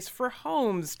asking price for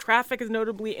homes. Traffic has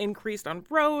notably increased on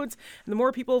roads, and the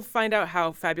more people find out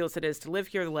how fabulous it is to live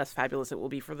here, the less fabulous it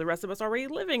will be for the rest of us already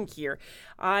living here.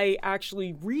 I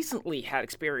actually recently had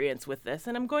experience with this,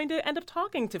 and I'm going to end up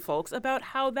talking to folks about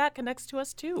how that connects to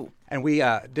us too. And we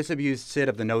disabused Sid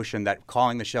of the notion that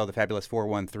calling the show the Fabulous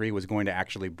 413 was going to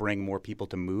actually bring more people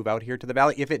to move out here to the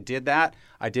Valley. If it did that,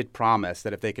 I did promise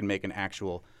that if they can make an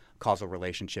actual causal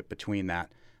relationship between that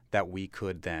we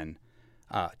could then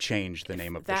change the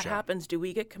name of the show. If that happens, do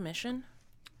we get commission?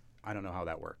 I don't know how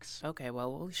that works. Okay,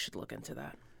 well, we should look into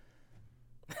that.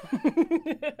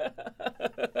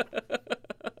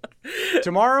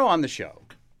 Tomorrow on the show,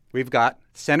 we've got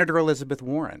Senator Elizabeth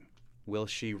Warren. Will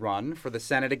she run for the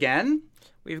Senate again?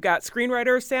 We've got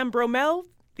screenwriter Sam Bromell,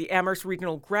 the Amherst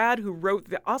Regional grad who wrote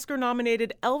the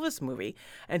Oscar-nominated Elvis movie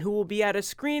and who will be at a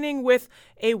screening with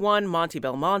A1 Monty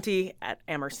Belmonte at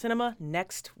Amherst Cinema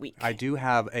next week. I do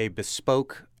have a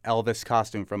bespoke Elvis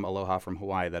costume from Aloha from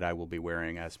Hawaii that I will be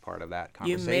wearing as part of that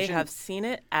conversation. You may have seen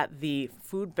it at the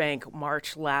Food Bank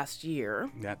March last year.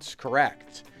 That's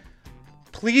correct.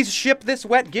 Please ship this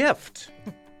wet gift.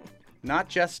 Not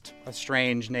just a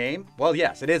strange name. Well,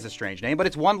 yes, it is a strange name, but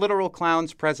it's one literal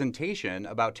clown's presentation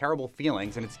about terrible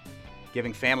feelings, and it's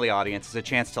giving family audiences a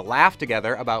chance to laugh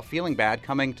together about feeling bad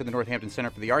coming to the Northampton Center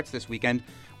for the Arts this weekend.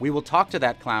 We will talk to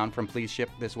that clown from Please Ship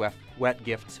This Wet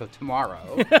Gift so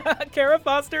tomorrow. Kara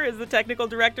Foster is the technical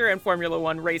director and Formula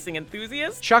One racing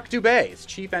enthusiast. Chuck Dubé is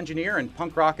chief engineer and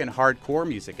punk rock and hardcore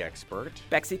music expert.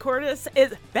 Betsy Cordis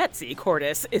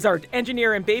is our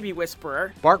engineer and baby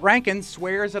whisperer. Bart Rankin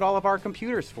swears at all of our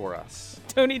computers for us.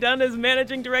 Tony Dunn is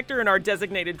managing director and our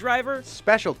designated driver.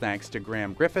 Special thanks to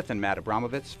Graham Griffith and Matt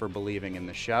Abramovitz for believing in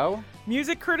the show.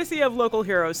 Music courtesy of local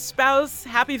heroes Spouse,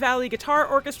 Happy Valley Guitar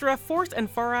Orchestra, Force and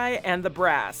Farai, and The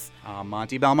Brass. I'm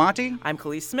Monty Belmonte. I'm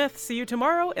Khalees Smith. See you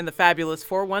tomorrow in the Fabulous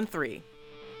 413.